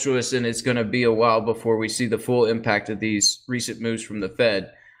tumultuous and it's going to be a while before we see the full impact of these recent moves from the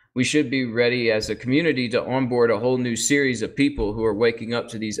Fed. We should be ready as a community to onboard a whole new series of people who are waking up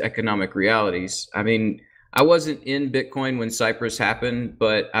to these economic realities. I mean, I wasn't in Bitcoin when Cyprus happened,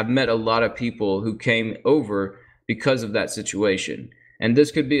 but I've met a lot of people who came over because of that situation. And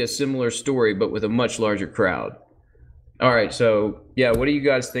this could be a similar story, but with a much larger crowd. All right, so yeah, what do you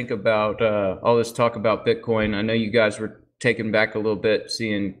guys think about all this talk about Bitcoin? I know you guys were taken back a little bit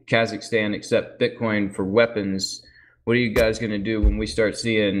seeing Kazakhstan accept Bitcoin for weapons. What are you guys going to do when we start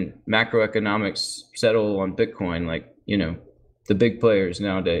seeing macroeconomics settle on Bitcoin, like, the big players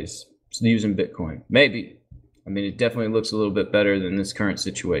nowadays using Bitcoin? Maybe. I mean, it definitely looks a little bit better than this current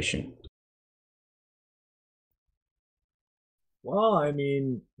situation. Well, I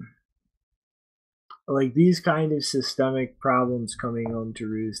mean, like these kind of systemic problems coming home to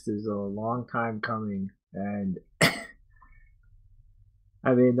roost is a long time coming, and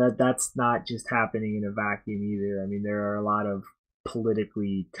I mean that's not just happening in a vacuum either. I mean, there are a lot of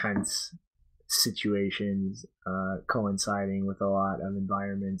politically tense situations coinciding with a lot of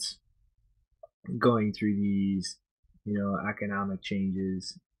environments going through these economic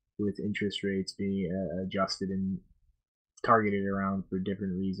changes, with interest rates being adjusted and targeted around for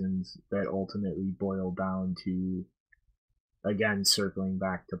different reasons that ultimately boil down to, again, circling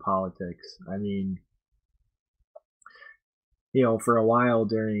back to politics. I mean, for a while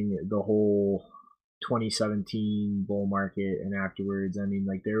during the whole 2017 bull market and afterwards, I mean,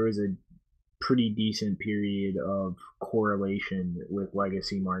 like there was a pretty decent period of correlation with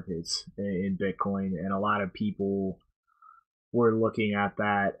legacy markets in Bitcoin, and a lot of people were looking at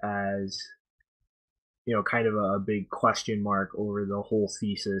that as kind of a big question mark over the whole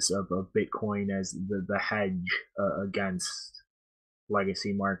thesis of Bitcoin as the hedge against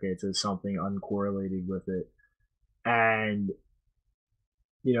legacy markets, as something uncorrelated with it. And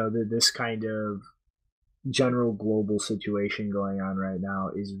this kind of general global situation going on right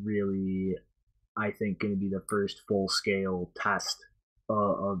now is really, I think, going to be the first full scale test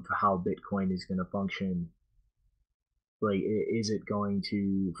of how Bitcoin is going to function. Like, is it going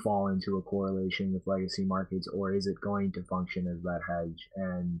to fall into a correlation with legacy markets, or is it going to function as that hedge?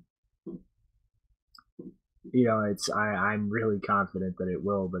 And I'm really confident that it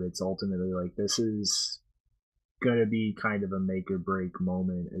will, but it's ultimately like this is going to be kind of a make or break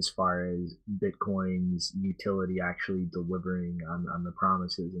moment as far as Bitcoin's utility actually delivering on the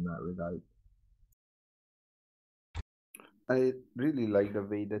promises in that regard. I really like the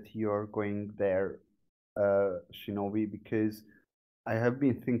way that you're going there, Shinobi, because I have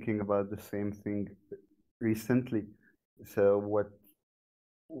been thinking about the same thing recently. So what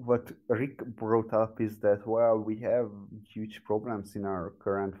what Rick brought up is that, well, we have huge problems in our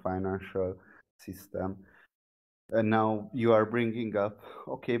current financial system. And now you are bringing up,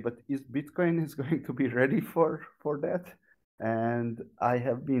 okay, but is Bitcoin is going to be ready for that? And I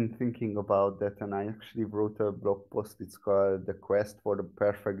have been thinking about that, and I actually wrote a blog post. It's called "The Quest for the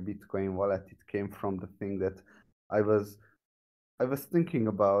Perfect Bitcoin Wallet." It came from the thing that I was thinking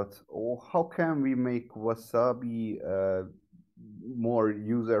about. Oh, how can we make Wasabi more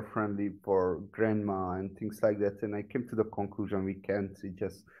user friendly for grandma and things like that? And I came to the conclusion we can't.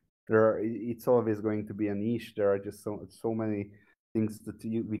 It's always going to be a niche. There are just so many things that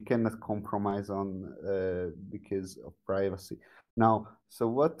we cannot compromise on because of privacy. Now, so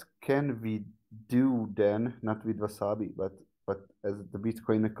what can we do then? Not with Wasabi, but as the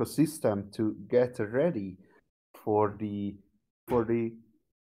Bitcoin ecosystem to get ready for the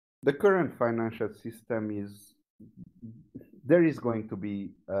current financial system is there is going to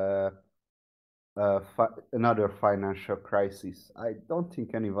be another financial crisis. I don't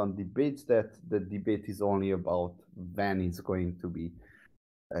think anyone debates that. The debate is only about when it's going to be.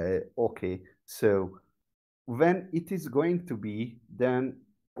 Okay, so when it is going to be, then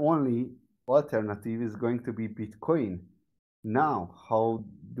only alternative is going to be Bitcoin. Now, how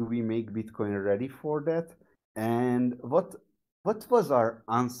do we make Bitcoin ready for that? And what was our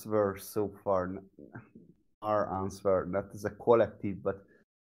answer so far? Our answer, not as a collective, but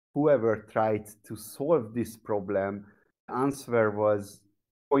whoever tried to solve this problem, the answer was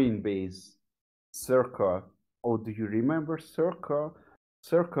Coinbase, Circle. Oh, do you remember Circle?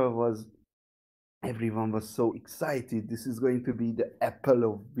 Circle was, everyone was so excited. This is going to be the Apple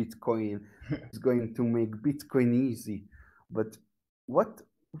of Bitcoin. It's going to make Bitcoin easy. But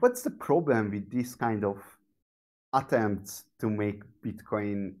what's the problem with this kind of attempts to make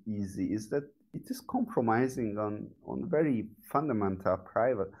Bitcoin easy is that it is compromising on very fundamental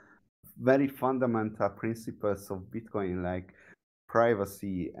principles of Bitcoin, like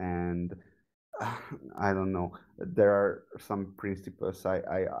privacy and I don't know. There are some principles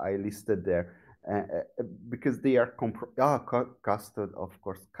I listed there because they are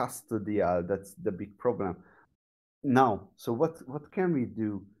custodial. That's the big problem. Now, so what can we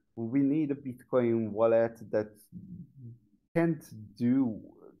do? We need a Bitcoin wallet that can't do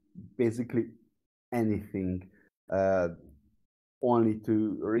basically anything, only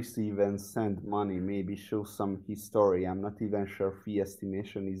to receive and send money, maybe show some history. I'm not even sure fee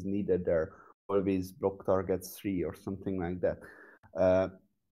estimation is needed there. Always block targets 3 or something like that.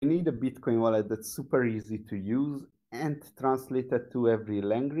 You need a Bitcoin wallet that's super easy to use and translated to every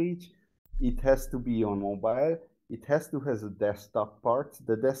language. It has to be on mobile. It has to have a desktop part.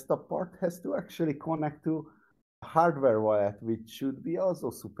 The desktop part has to actually connect to a hardware wallet, which should be also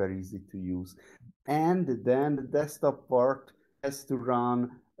super easy to use. And then the desktop part has to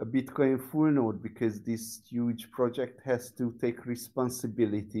run a Bitcoin full node because this huge project has to take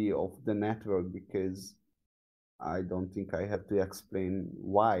responsibility of the network, because I don't think I have to explain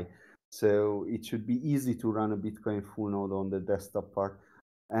why. So it should be easy to run a Bitcoin full node on the desktop part.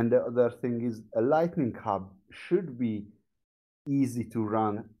 And the other thing is a Lightning Hub should be easy to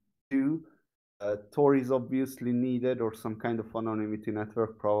run too. Tor is obviously needed, or some kind of anonymity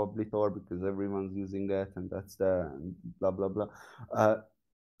network, probably Tor, because everyone's using that, and that's the blah blah blah.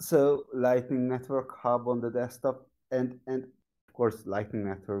 So Lightning Network Hub on the desktop, and of course Lightning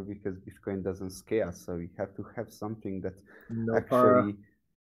Network, because Bitcoin doesn't scale, so we have to have something that actually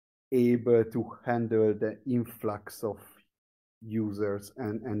able to handle the influx of users,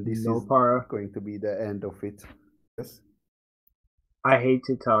 and this is going to be the end of it. Yes. I hate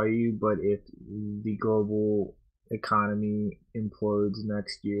to tell you, but if the global economy implodes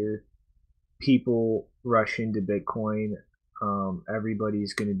next year, people rush into Bitcoin.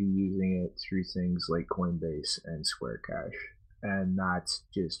 Everybody's going to be using it through things like Coinbase and Square Cash, and that's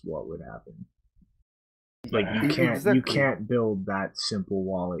just what would happen. Like you can't build that simple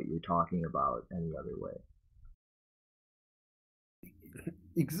wallet you're talking about any other way.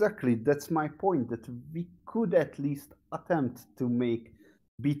 Exactly, that's my point, that we could at least attempt to make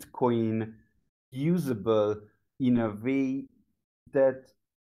Bitcoin usable in a way that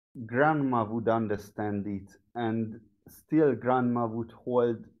grandma would understand it, and still grandma would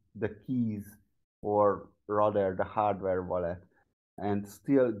hold the keys, or rather the hardware wallet, and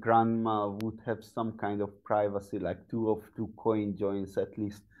still grandma would have some kind of privacy, like 2 of 2 coin joins at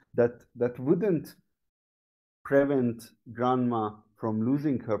least, that wouldn't prevent grandma from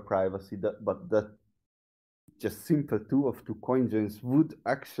losing her privacy, but that just simple 2 of 2 coin joins would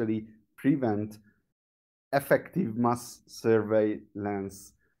actually prevent effective mass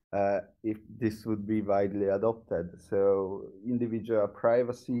surveillance if this would be widely adopted. So individual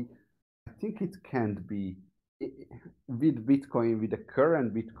privacy, I think it can't be with Bitcoin, with the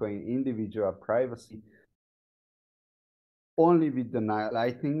current Bitcoin individual privacy, only with the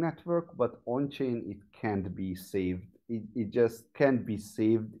Lightning Network, but on-chain it can't be saved. It just can't be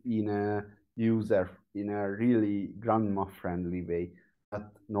saved in a really grandma-friendly way.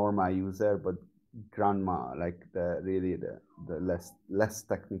 Not normal user, but grandma, like the less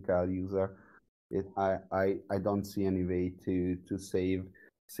technical user. I don't see any way to save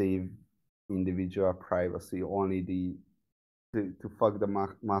individual privacy, only to fuck the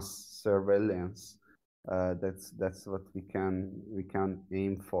mass surveillance. That's what we can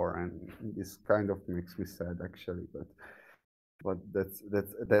aim for, and this kind of makes me sad actually, but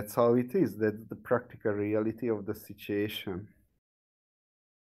that's how it is. That's the practical reality of the situation.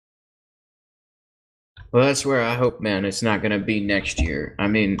 Well, that's where I hope, man, it's not going to be next year. I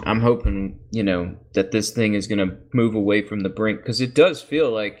mean, I'm hoping, that this thing is going to move away from the brink, because it does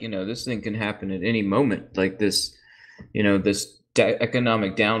feel like, this thing can happen at any moment. Like this, this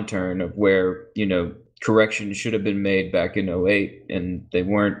economic downturn of where, corrections should have been made back in 2008 and they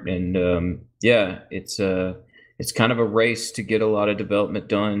weren't. And it's kind of a race to get a lot of development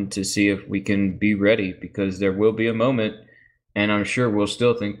done to see if we can be ready, because there will be a moment, and I'm sure we'll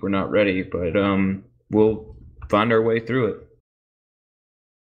still think we're not ready, but we'll find our way through it.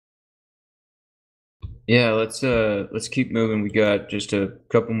 Yeah, let's keep moving. We got just a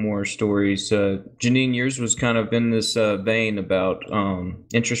couple more stories. Janine, yours was kind of in this vein about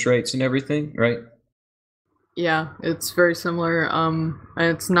interest rates and everything, right? Yeah, it's very similar. And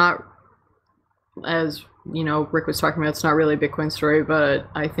it's not, as Rick was talking about, it's not really a Bitcoin story, but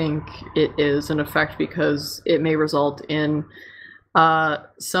I think it is an effect because it may result in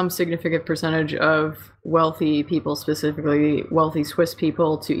some significant percentage of wealthy people, specifically wealthy Swiss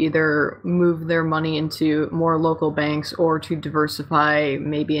people, to either move their money into more local banks or to diversify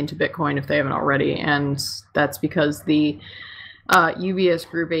maybe into Bitcoin if they haven't already. And that's because the UBS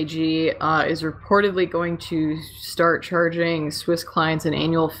Group AG is reportedly going to start charging Swiss clients an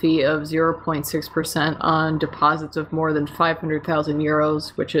annual fee of 0.6% on deposits of more than 500,000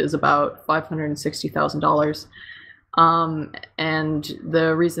 euros, which is about $560,000. And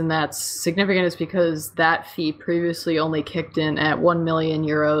the reason that's significant is because that fee previously only kicked in at 1 million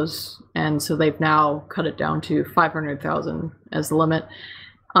euros, and so they've now cut it down to 500,000 as the limit.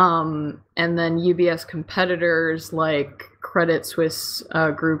 And then UBS competitors like Credit Suisse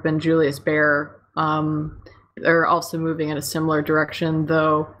Group and Julius Baer are also moving in a similar direction,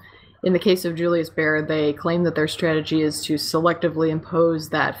 though in the case of Julius Baer, they claim that their strategy is to selectively impose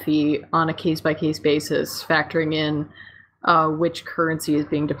that fee on a case-by-case basis, factoring in which currency is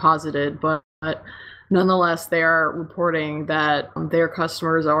being deposited. But nonetheless, they are reporting that their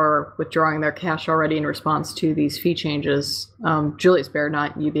customers are withdrawing their cash already in response to these fee changes. Julius Baer,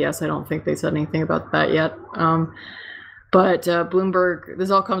 not UBS. I don't think they said anything about that yet. But Bloomberg,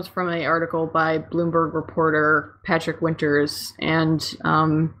 this all comes from an article by Bloomberg reporter Patrick Winters, and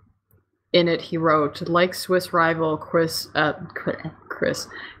in it he wrote, like Swiss rival Credit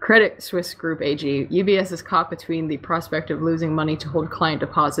Suisse Group AG, UBS is caught between the prospect of losing money to hold client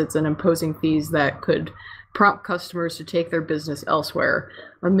deposits and imposing fees that could prompt customers to take their business elsewhere.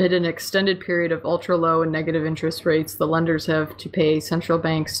 Amid an extended period of ultra-low and negative interest rates, the lenders have to pay central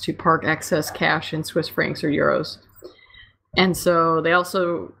banks to park excess cash in Swiss francs or euros. And so they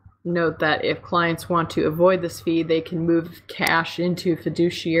also note that if clients want to avoid this fee, they can move cash into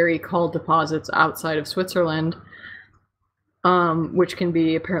fiduciary call deposits outside of Switzerland, which can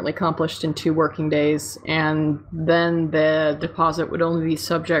be apparently accomplished in 2 working days. And then the deposit would only be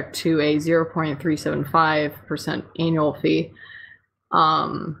subject to a 0.375% annual fee,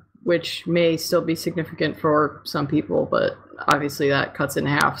 which may still be significant for some people, but obviously that cuts in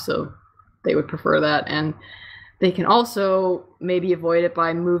half, so they would prefer that. And they can also maybe avoid it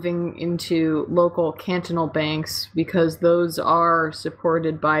by moving into local cantonal banks, because those are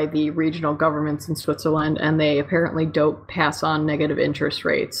supported by the regional governments in Switzerland, and they apparently don't pass on negative interest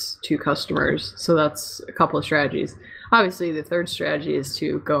rates to customers. So that's a couple of strategies. Obviously, the third strategy is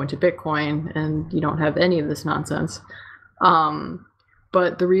to go into Bitcoin, and you don't have any of this nonsense.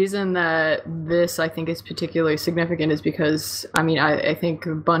 But the reason that this, I think, is particularly significant is because, I think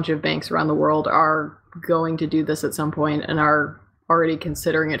a bunch of banks around the world are going to do this at some point and are already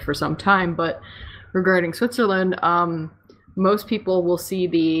considering it for some time. But regarding Switzerland, most people will see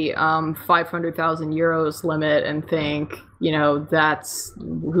the 500,000 euros limit and think,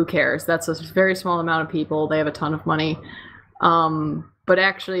 who cares? That's a very small amount of people. They have a ton of money. But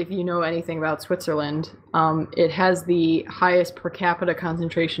actually, if you know anything about Switzerland, it has the highest per capita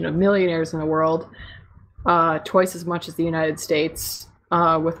concentration of millionaires in the world, twice as much as the United States,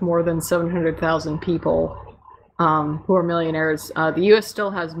 with more than 700,000 people who are millionaires. The US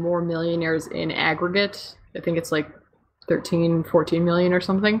still has more millionaires in aggregate. I think it's like 13, 14 million or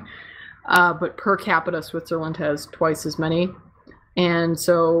something. But per capita, Switzerland has twice as many. And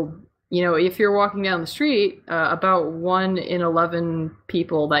so, you know, if you're walking down the street, about 1 in 11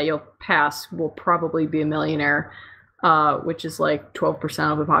 people that you'll pass will probably be a millionaire, which is like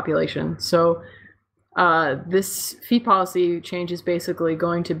 12% of the population. So this fee policy change is basically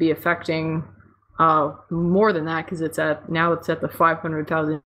going to be affecting more than that, because it's at the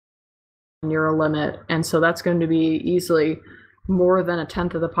 500,000 euro limit, and so that's going to be easily more than a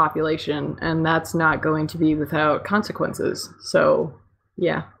tenth of the population, and that's not going to be without consequences. So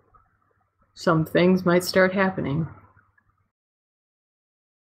yeah, some things might start happening.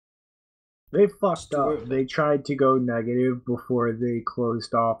 They fucked up. They tried to go negative before they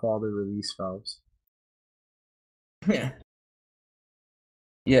closed off all the release valves. Yeah.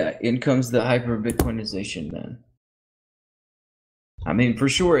 Yeah, in comes the hyper Bitcoinization, man. I mean, for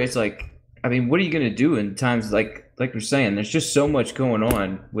sure, it's like, I mean, what are you gonna do in times like we're saying? There's just so much going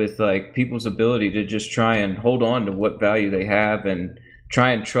on with like people's ability to just try and hold on to what value they have and try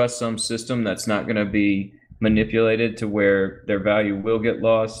and trust some system that's not gonna be manipulated to where their value will get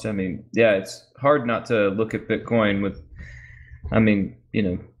lost. I mean, yeah, it's hard not to look at Bitcoin with, I mean, you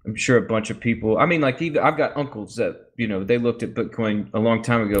know, I'm sure a bunch of people, I mean, like, even I've got uncles that, you know, they looked at Bitcoin a long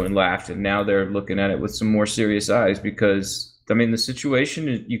time ago and laughed, and now they're looking at it with some more serious eyes because, I mean, the situation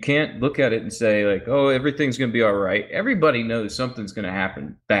is, you can't look at it and say like, oh, everything's going to be all right. Everybody knows something's going to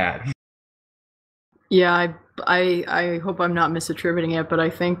happen bad. Yeah, I hope I'm not misattributing it, but I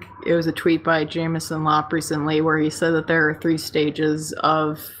think it was a tweet by Jameson Lopp recently where he said that there are 3 stages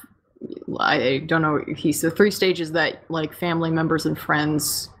of, I don't know, he said 3 stages that like family members and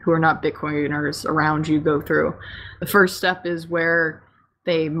friends who are not Bitcoiners around you go through. The first step is where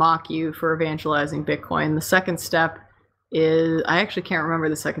they mock you for evangelizing Bitcoin. The second step is, I actually can't remember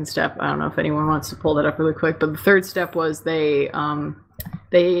the second step. I don't know if anyone wants to pull that up really quick, but the third step was they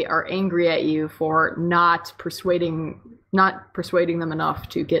are angry at you for not persuading them enough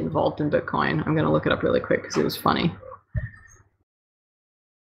to get involved in Bitcoin. I'm going to look it up really quick because it was funny.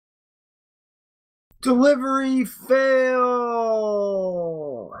 Delivery fail.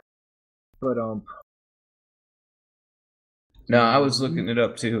 But No, I was looking it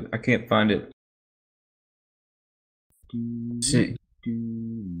up too. I can't find it. See.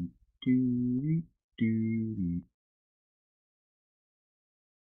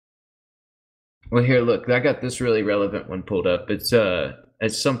 Well, here, look, I got this really relevant one pulled up. It's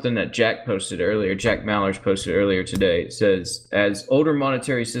something that Jack posted earlier. Jack Mallers posted earlier today. It says, as older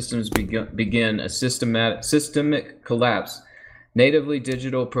monetary systems begin a systemic collapse, natively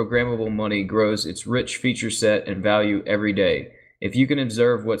digital programmable money grows its rich feature set and value every day. If you can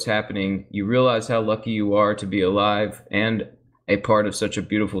observe what's happening, you realize how lucky you are to be alive and a part of such a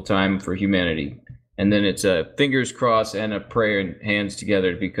beautiful time for humanity. And then it's a fingers crossed and a prayer and hands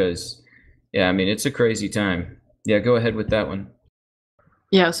together because, yeah, I mean, it's a crazy time. Yeah, go ahead with that one.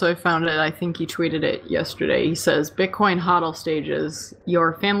 Yeah, so I found it. I think he tweeted it yesterday. He says, Bitcoin hodl stages.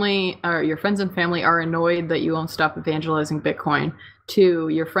 Your family, or your friends and family are annoyed that you won't stop evangelizing Bitcoin. 2,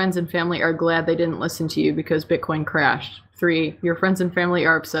 your friends and family are glad they didn't listen to you because Bitcoin crashed. 3, your friends and family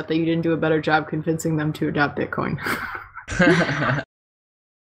are upset that you didn't do a better job convincing them to adopt Bitcoin.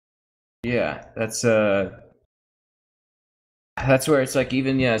 Yeah, that's where it's like,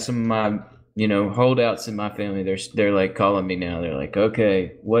 even, yeah, some you know, holdouts in my family, they're like calling me now. They're like,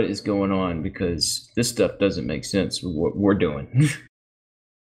 okay, what is going on? Because this stuff doesn't make sense with what we're doing.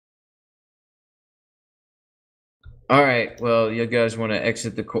 All right, well, you guys want to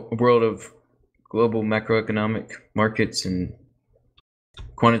exit the world of global macroeconomic markets and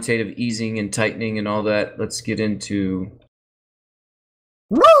quantitative easing and tightening and all that. Let's get into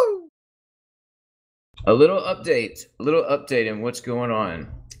a little update on what's going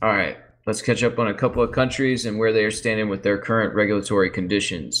on. All right, let's catch up on a couple of countries and where they are standing with their current regulatory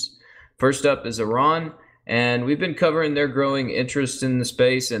conditions. First up is Iran, and we've been covering their growing interest in the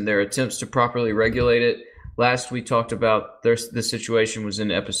space and their attempts to properly regulate it. Last we talked about the situation was in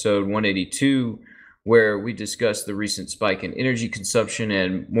episode 182, where we discussed the recent spike in energy consumption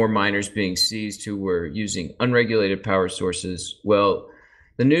and more miners being seized who were using unregulated power sources. Well,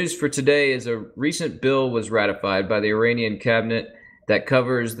 the news for today is a recent bill was ratified by the Iranian cabinet that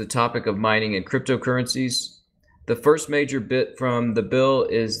covers the topic of mining and cryptocurrencies. The first major bit from the bill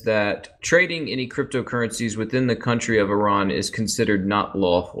is that trading any cryptocurrencies within the country of Iran is considered not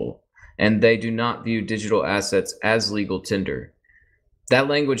lawful, and they do not view digital assets as legal tender. That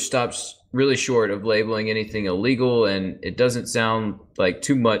language stops really short of labeling anything illegal, and it doesn't sound like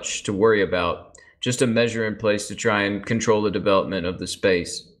too much to worry about, just a measure in place to try and control the development of the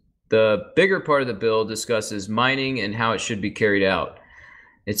space. The bigger part of the bill discusses mining and how it should be carried out.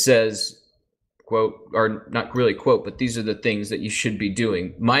 It says, quote, or not really quote, but these are the things that you should be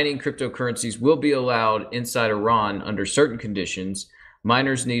doing. Mining cryptocurrencies will be allowed inside Iran under certain conditions.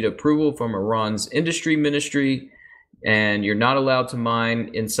 Miners need approval from Iran's industry ministry, and you're not allowed to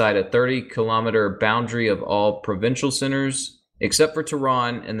mine inside a 30-kilometer boundary of all provincial centers, except for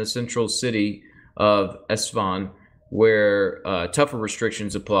Tehran and the central city of Esfahan, where tougher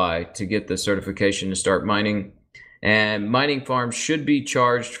restrictions apply to get the certification to start mining. And mining farms should be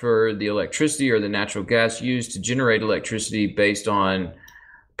charged for the electricity or the natural gas used to generate electricity based on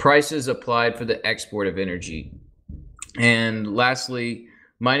prices applied for the export of energy. And lastly,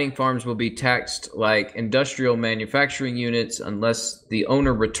 mining farms will be taxed like industrial manufacturing units unless the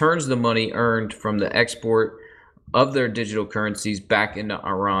owner returns the money earned from the export of their digital currencies back into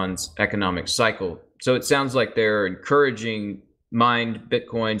Iran's economic cycle. So it sounds like they're encouraging mined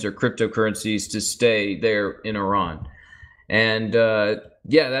bitcoins or cryptocurrencies to stay there in Iran. And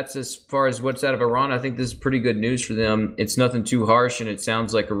yeah, that's as far as what's out of Iran. I think this is pretty good news for them. It's nothing too harsh, and it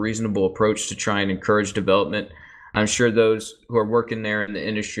sounds like a reasonable approach to try and encourage development. I'm sure those who are working there in the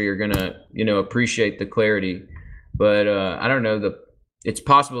industry are gonna, appreciate the clarity. But I don't know. It's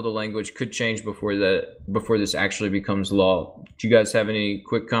possible the language could change before this actually becomes law. Do you guys have any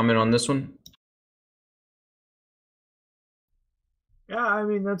quick comment on this one? Yeah, I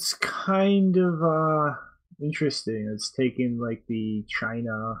mean that's kind of interesting. It's taken like the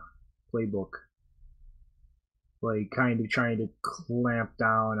China playbook, like kind of trying to clamp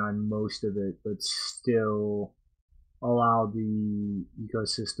down on most of it, but still allow the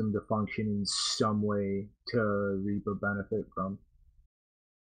ecosystem to function in some way to reap a benefit from.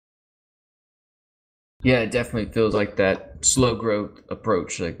 Yeah, it definitely feels like that slow growth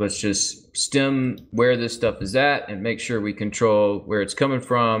approach. Like, let's just stem where this stuff is at and make sure we control where it's coming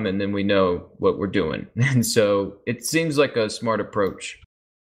from, and then we know what we're doing. And so it seems like a smart approach.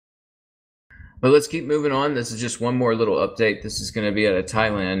 But let's keep moving on. This is just one more little update. This is going to be out of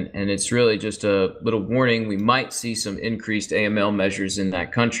Thailand, and it's really just a little warning. We might see some increased AML measures in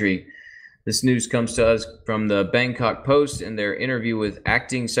that country. This news comes to us from the Bangkok Post in their interview with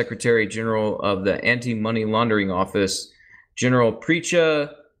Acting Secretary General of the Anti-Money Laundering Office, General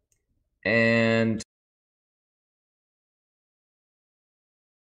Precha, and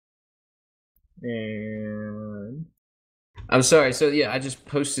I'm sorry. So yeah, I just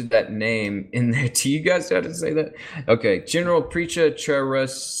posted that name in there. Do you guys know how to say that? Okay, General Precha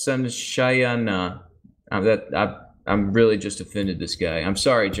Charasanshayana. I'm really just offended this guy. I'm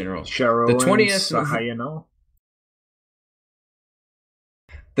sorry, General. The 20th.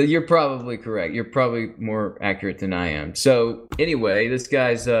 You're probably correct. You're probably more accurate than I am. So anyway, this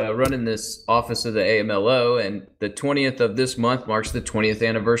guy's running this office of the AMLO, and the 20th of this month marks the 20th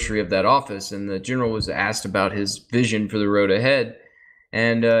anniversary of that office. And the general was asked about his vision for the road ahead.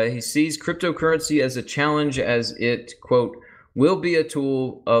 And he sees cryptocurrency as a challenge, as it, quote, will be a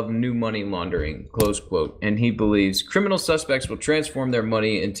tool of new money laundering, close quote. And he believes criminal suspects will transform their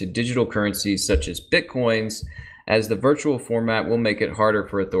money into digital currencies such as bitcoins, as the virtual format will make it harder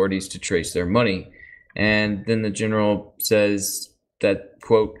for authorities to trace their money. And then the general says that,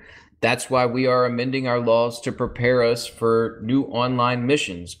 quote, that's why we are amending our laws to prepare us for new online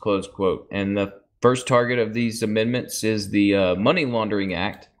missions, close quote. And the first target of these amendments is the Money Laundering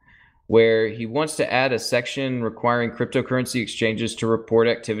Act, where he wants to add a section requiring cryptocurrency exchanges to report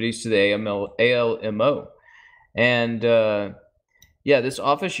activities to the ALMO. And yeah, this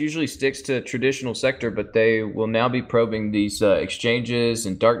office usually sticks to traditional sector, but they will now be probing these exchanges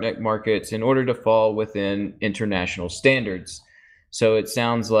and darknet markets in order to fall within international standards. So it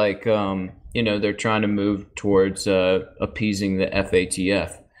sounds like, they're trying to move towards appeasing the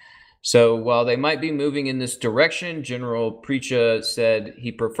FATF. So while they might be moving in this direction, General Precha said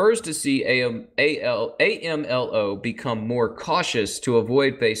he prefers to see AMLO become more cautious to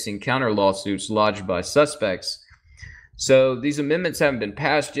avoid facing counter lawsuits lodged by suspects. So these amendments haven't been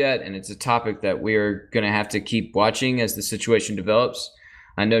passed yet, and it's a topic that we're going to have to keep watching as the situation develops.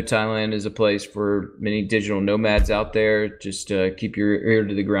 I know Thailand is a place for many digital nomads out there. Just keep your ear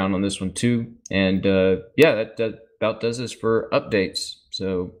to the ground on this one too. And yeah, that about does this for updates.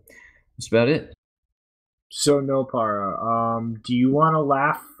 So that's about it. So Nopara, do you want to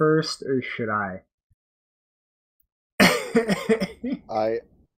laugh first or should I? I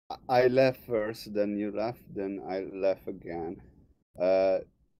I laugh first, then you laugh, then I laugh again. Uh,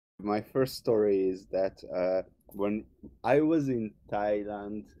 my first story is that when I was in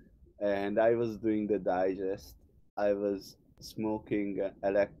Thailand and I was doing the digest, I was smoking an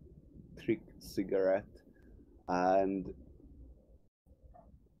electric cigarette, and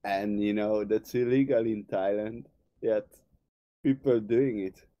you know that's illegal in Thailand, yet people doing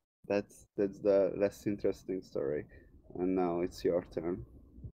it. That's the less interesting story. And now it's your turn.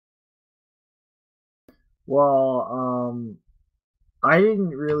 Well, I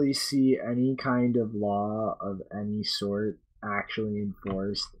didn't really see any kind of law of any sort actually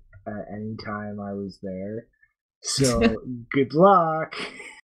enforced at any time I was there. So good luck.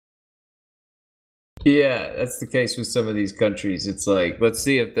 Yeah, that's the case with some of these countries. It's like, let's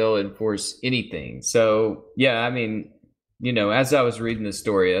see if they'll enforce anything. So, yeah, I mean, as I was reading the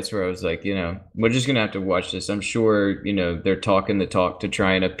story, that's where I was like, we're just gonna have to watch this. I'm sure, they're talking the talk to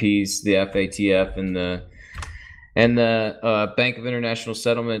try and appease the FATF and the Bank of International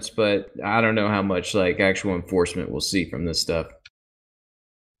Settlements, but I don't know how much like actual enforcement we'll see from this stuff.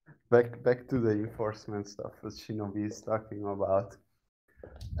 Back to the enforcement stuff that Shinobi is talking about.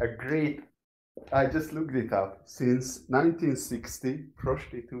 Agreed. I just looked it up. Since 1960,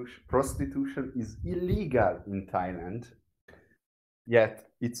 prostitution is illegal in Thailand, yet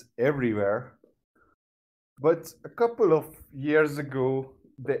it's everywhere. But a couple of years ago,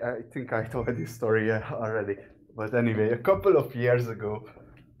 I think I told this story already. But anyway, a couple of years ago,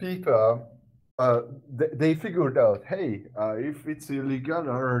 people they figured out, hey, if it's illegal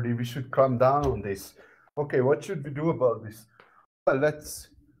already, we should calm down on this. Okay, what should we do about this? Well, let's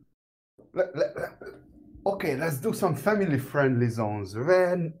do some family-friendly zones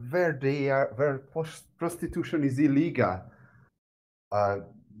where prostitution is illegal.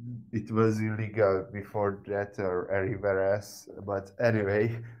 It was illegal before that or anywhere else, but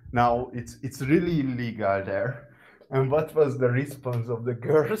anyway, now it's really illegal there. And what was the response of the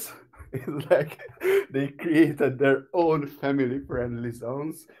girls? It's like they created their own family-friendly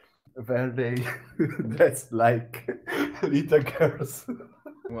zones where they dressed like little girls.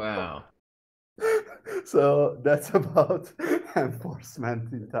 Wow. So that's about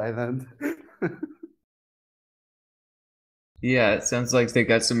enforcement in Thailand. Yeah, it sounds like they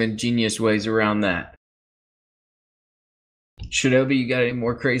got some ingenious ways around that. Shinobi, you got any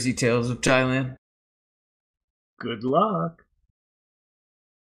more crazy tales of Thailand? Good luck.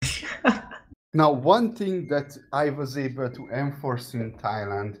 Now, one thing that I was able to enforce in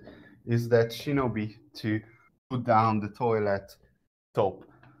Thailand is that Shinobi to put down the toilet top,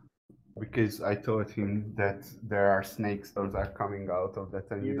 because I told him that there are snakes that are coming out of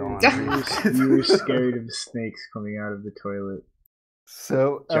that and you don't want to risk it. You were scared of snakes coming out of the toilet.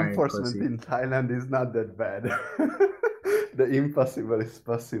 So Giant enforcement pussy. in Thailand is not that bad. The impossible is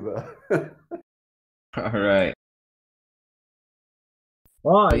possible. All right.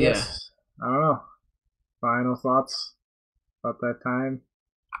 Well, I Yeah. guess, I don't know. Final thoughts about that time?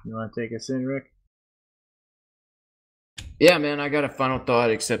 You want to take us in, Rick? Yeah, man, I got a final thought,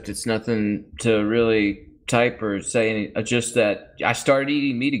 except it's nothing to really type or say any, just that I started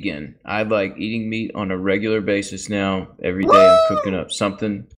eating meat again. I like eating meat on a regular basis now. Every day I'm cooking up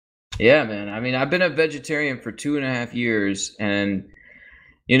something. Yeah, man. I mean, I've been a vegetarian for 2.5 years, and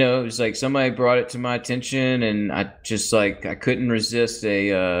it was like somebody brought it to my attention, and I just like I couldn't resist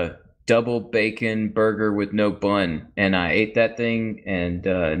a double bacon burger with no bun, and I ate that thing, and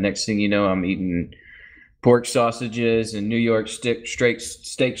next thing you know, I'm eating pork sausages and New York steak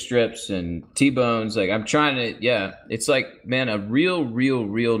strips and T-bones. Like I'm trying to, yeah, it's like, man, a real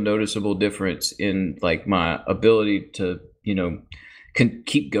noticeable difference in like my ability to, can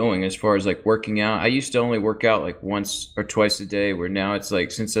keep going as far as like working out. I used to only work out like once or twice a day, where now it's like,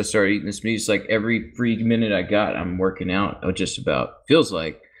 since I started eating this meat, it's like every free minute I got, I'm working out. Just about feels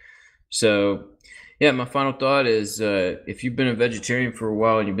like. So yeah, my final thought is if you've been a vegetarian for a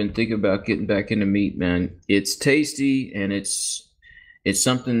while and you've been thinking about getting back into meat, man, it's tasty and it's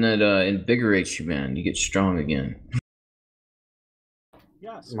something that invigorates you, man. You get strong again.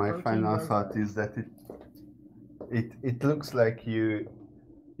 Yes. My final thought is that it looks like you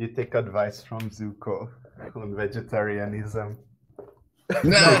take advice from Zuko on vegetarianism.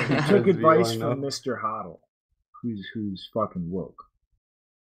 No, he As took we advice all know. from Mr. Hoddle, who's fucking woke.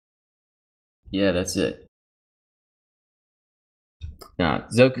 Yeah, that's it. Nah,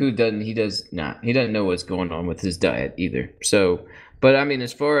 Zoku doesn't. He doesn't know what's going on with his diet either. So, but I mean,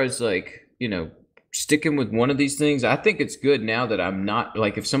 as far as like sticking with one of these things, I think it's good now that I'm not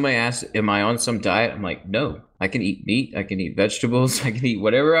like, if somebody asks, "Am I on some diet?" I'm like, no, I can eat meat, I can eat vegetables, I can eat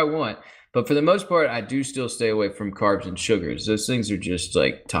whatever I want. But for the most part, I do still stay away from carbs and sugars. Those things are just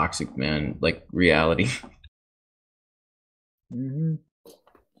like toxic, man. Like reality. Mm-hmm.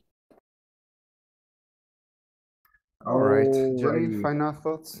 All right, Alrighty. Jenny, final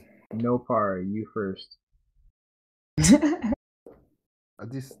thoughts? No par, you first. This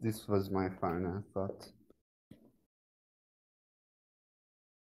was my final thought.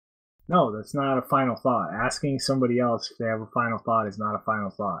 No, that's not a final thought. Asking somebody else if they have a final thought is not a final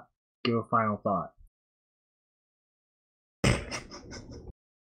thought. Give a final thought.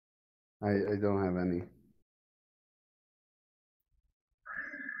 I don't have any.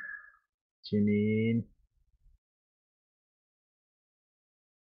 Janine.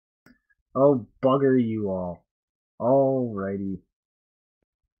 Oh, bugger you all. Alrighty.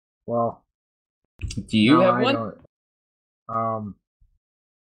 Well, Do you no, have I one? don't.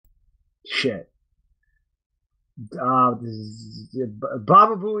 Shit. Baba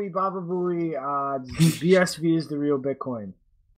Booey. BSV is the real Bitcoin.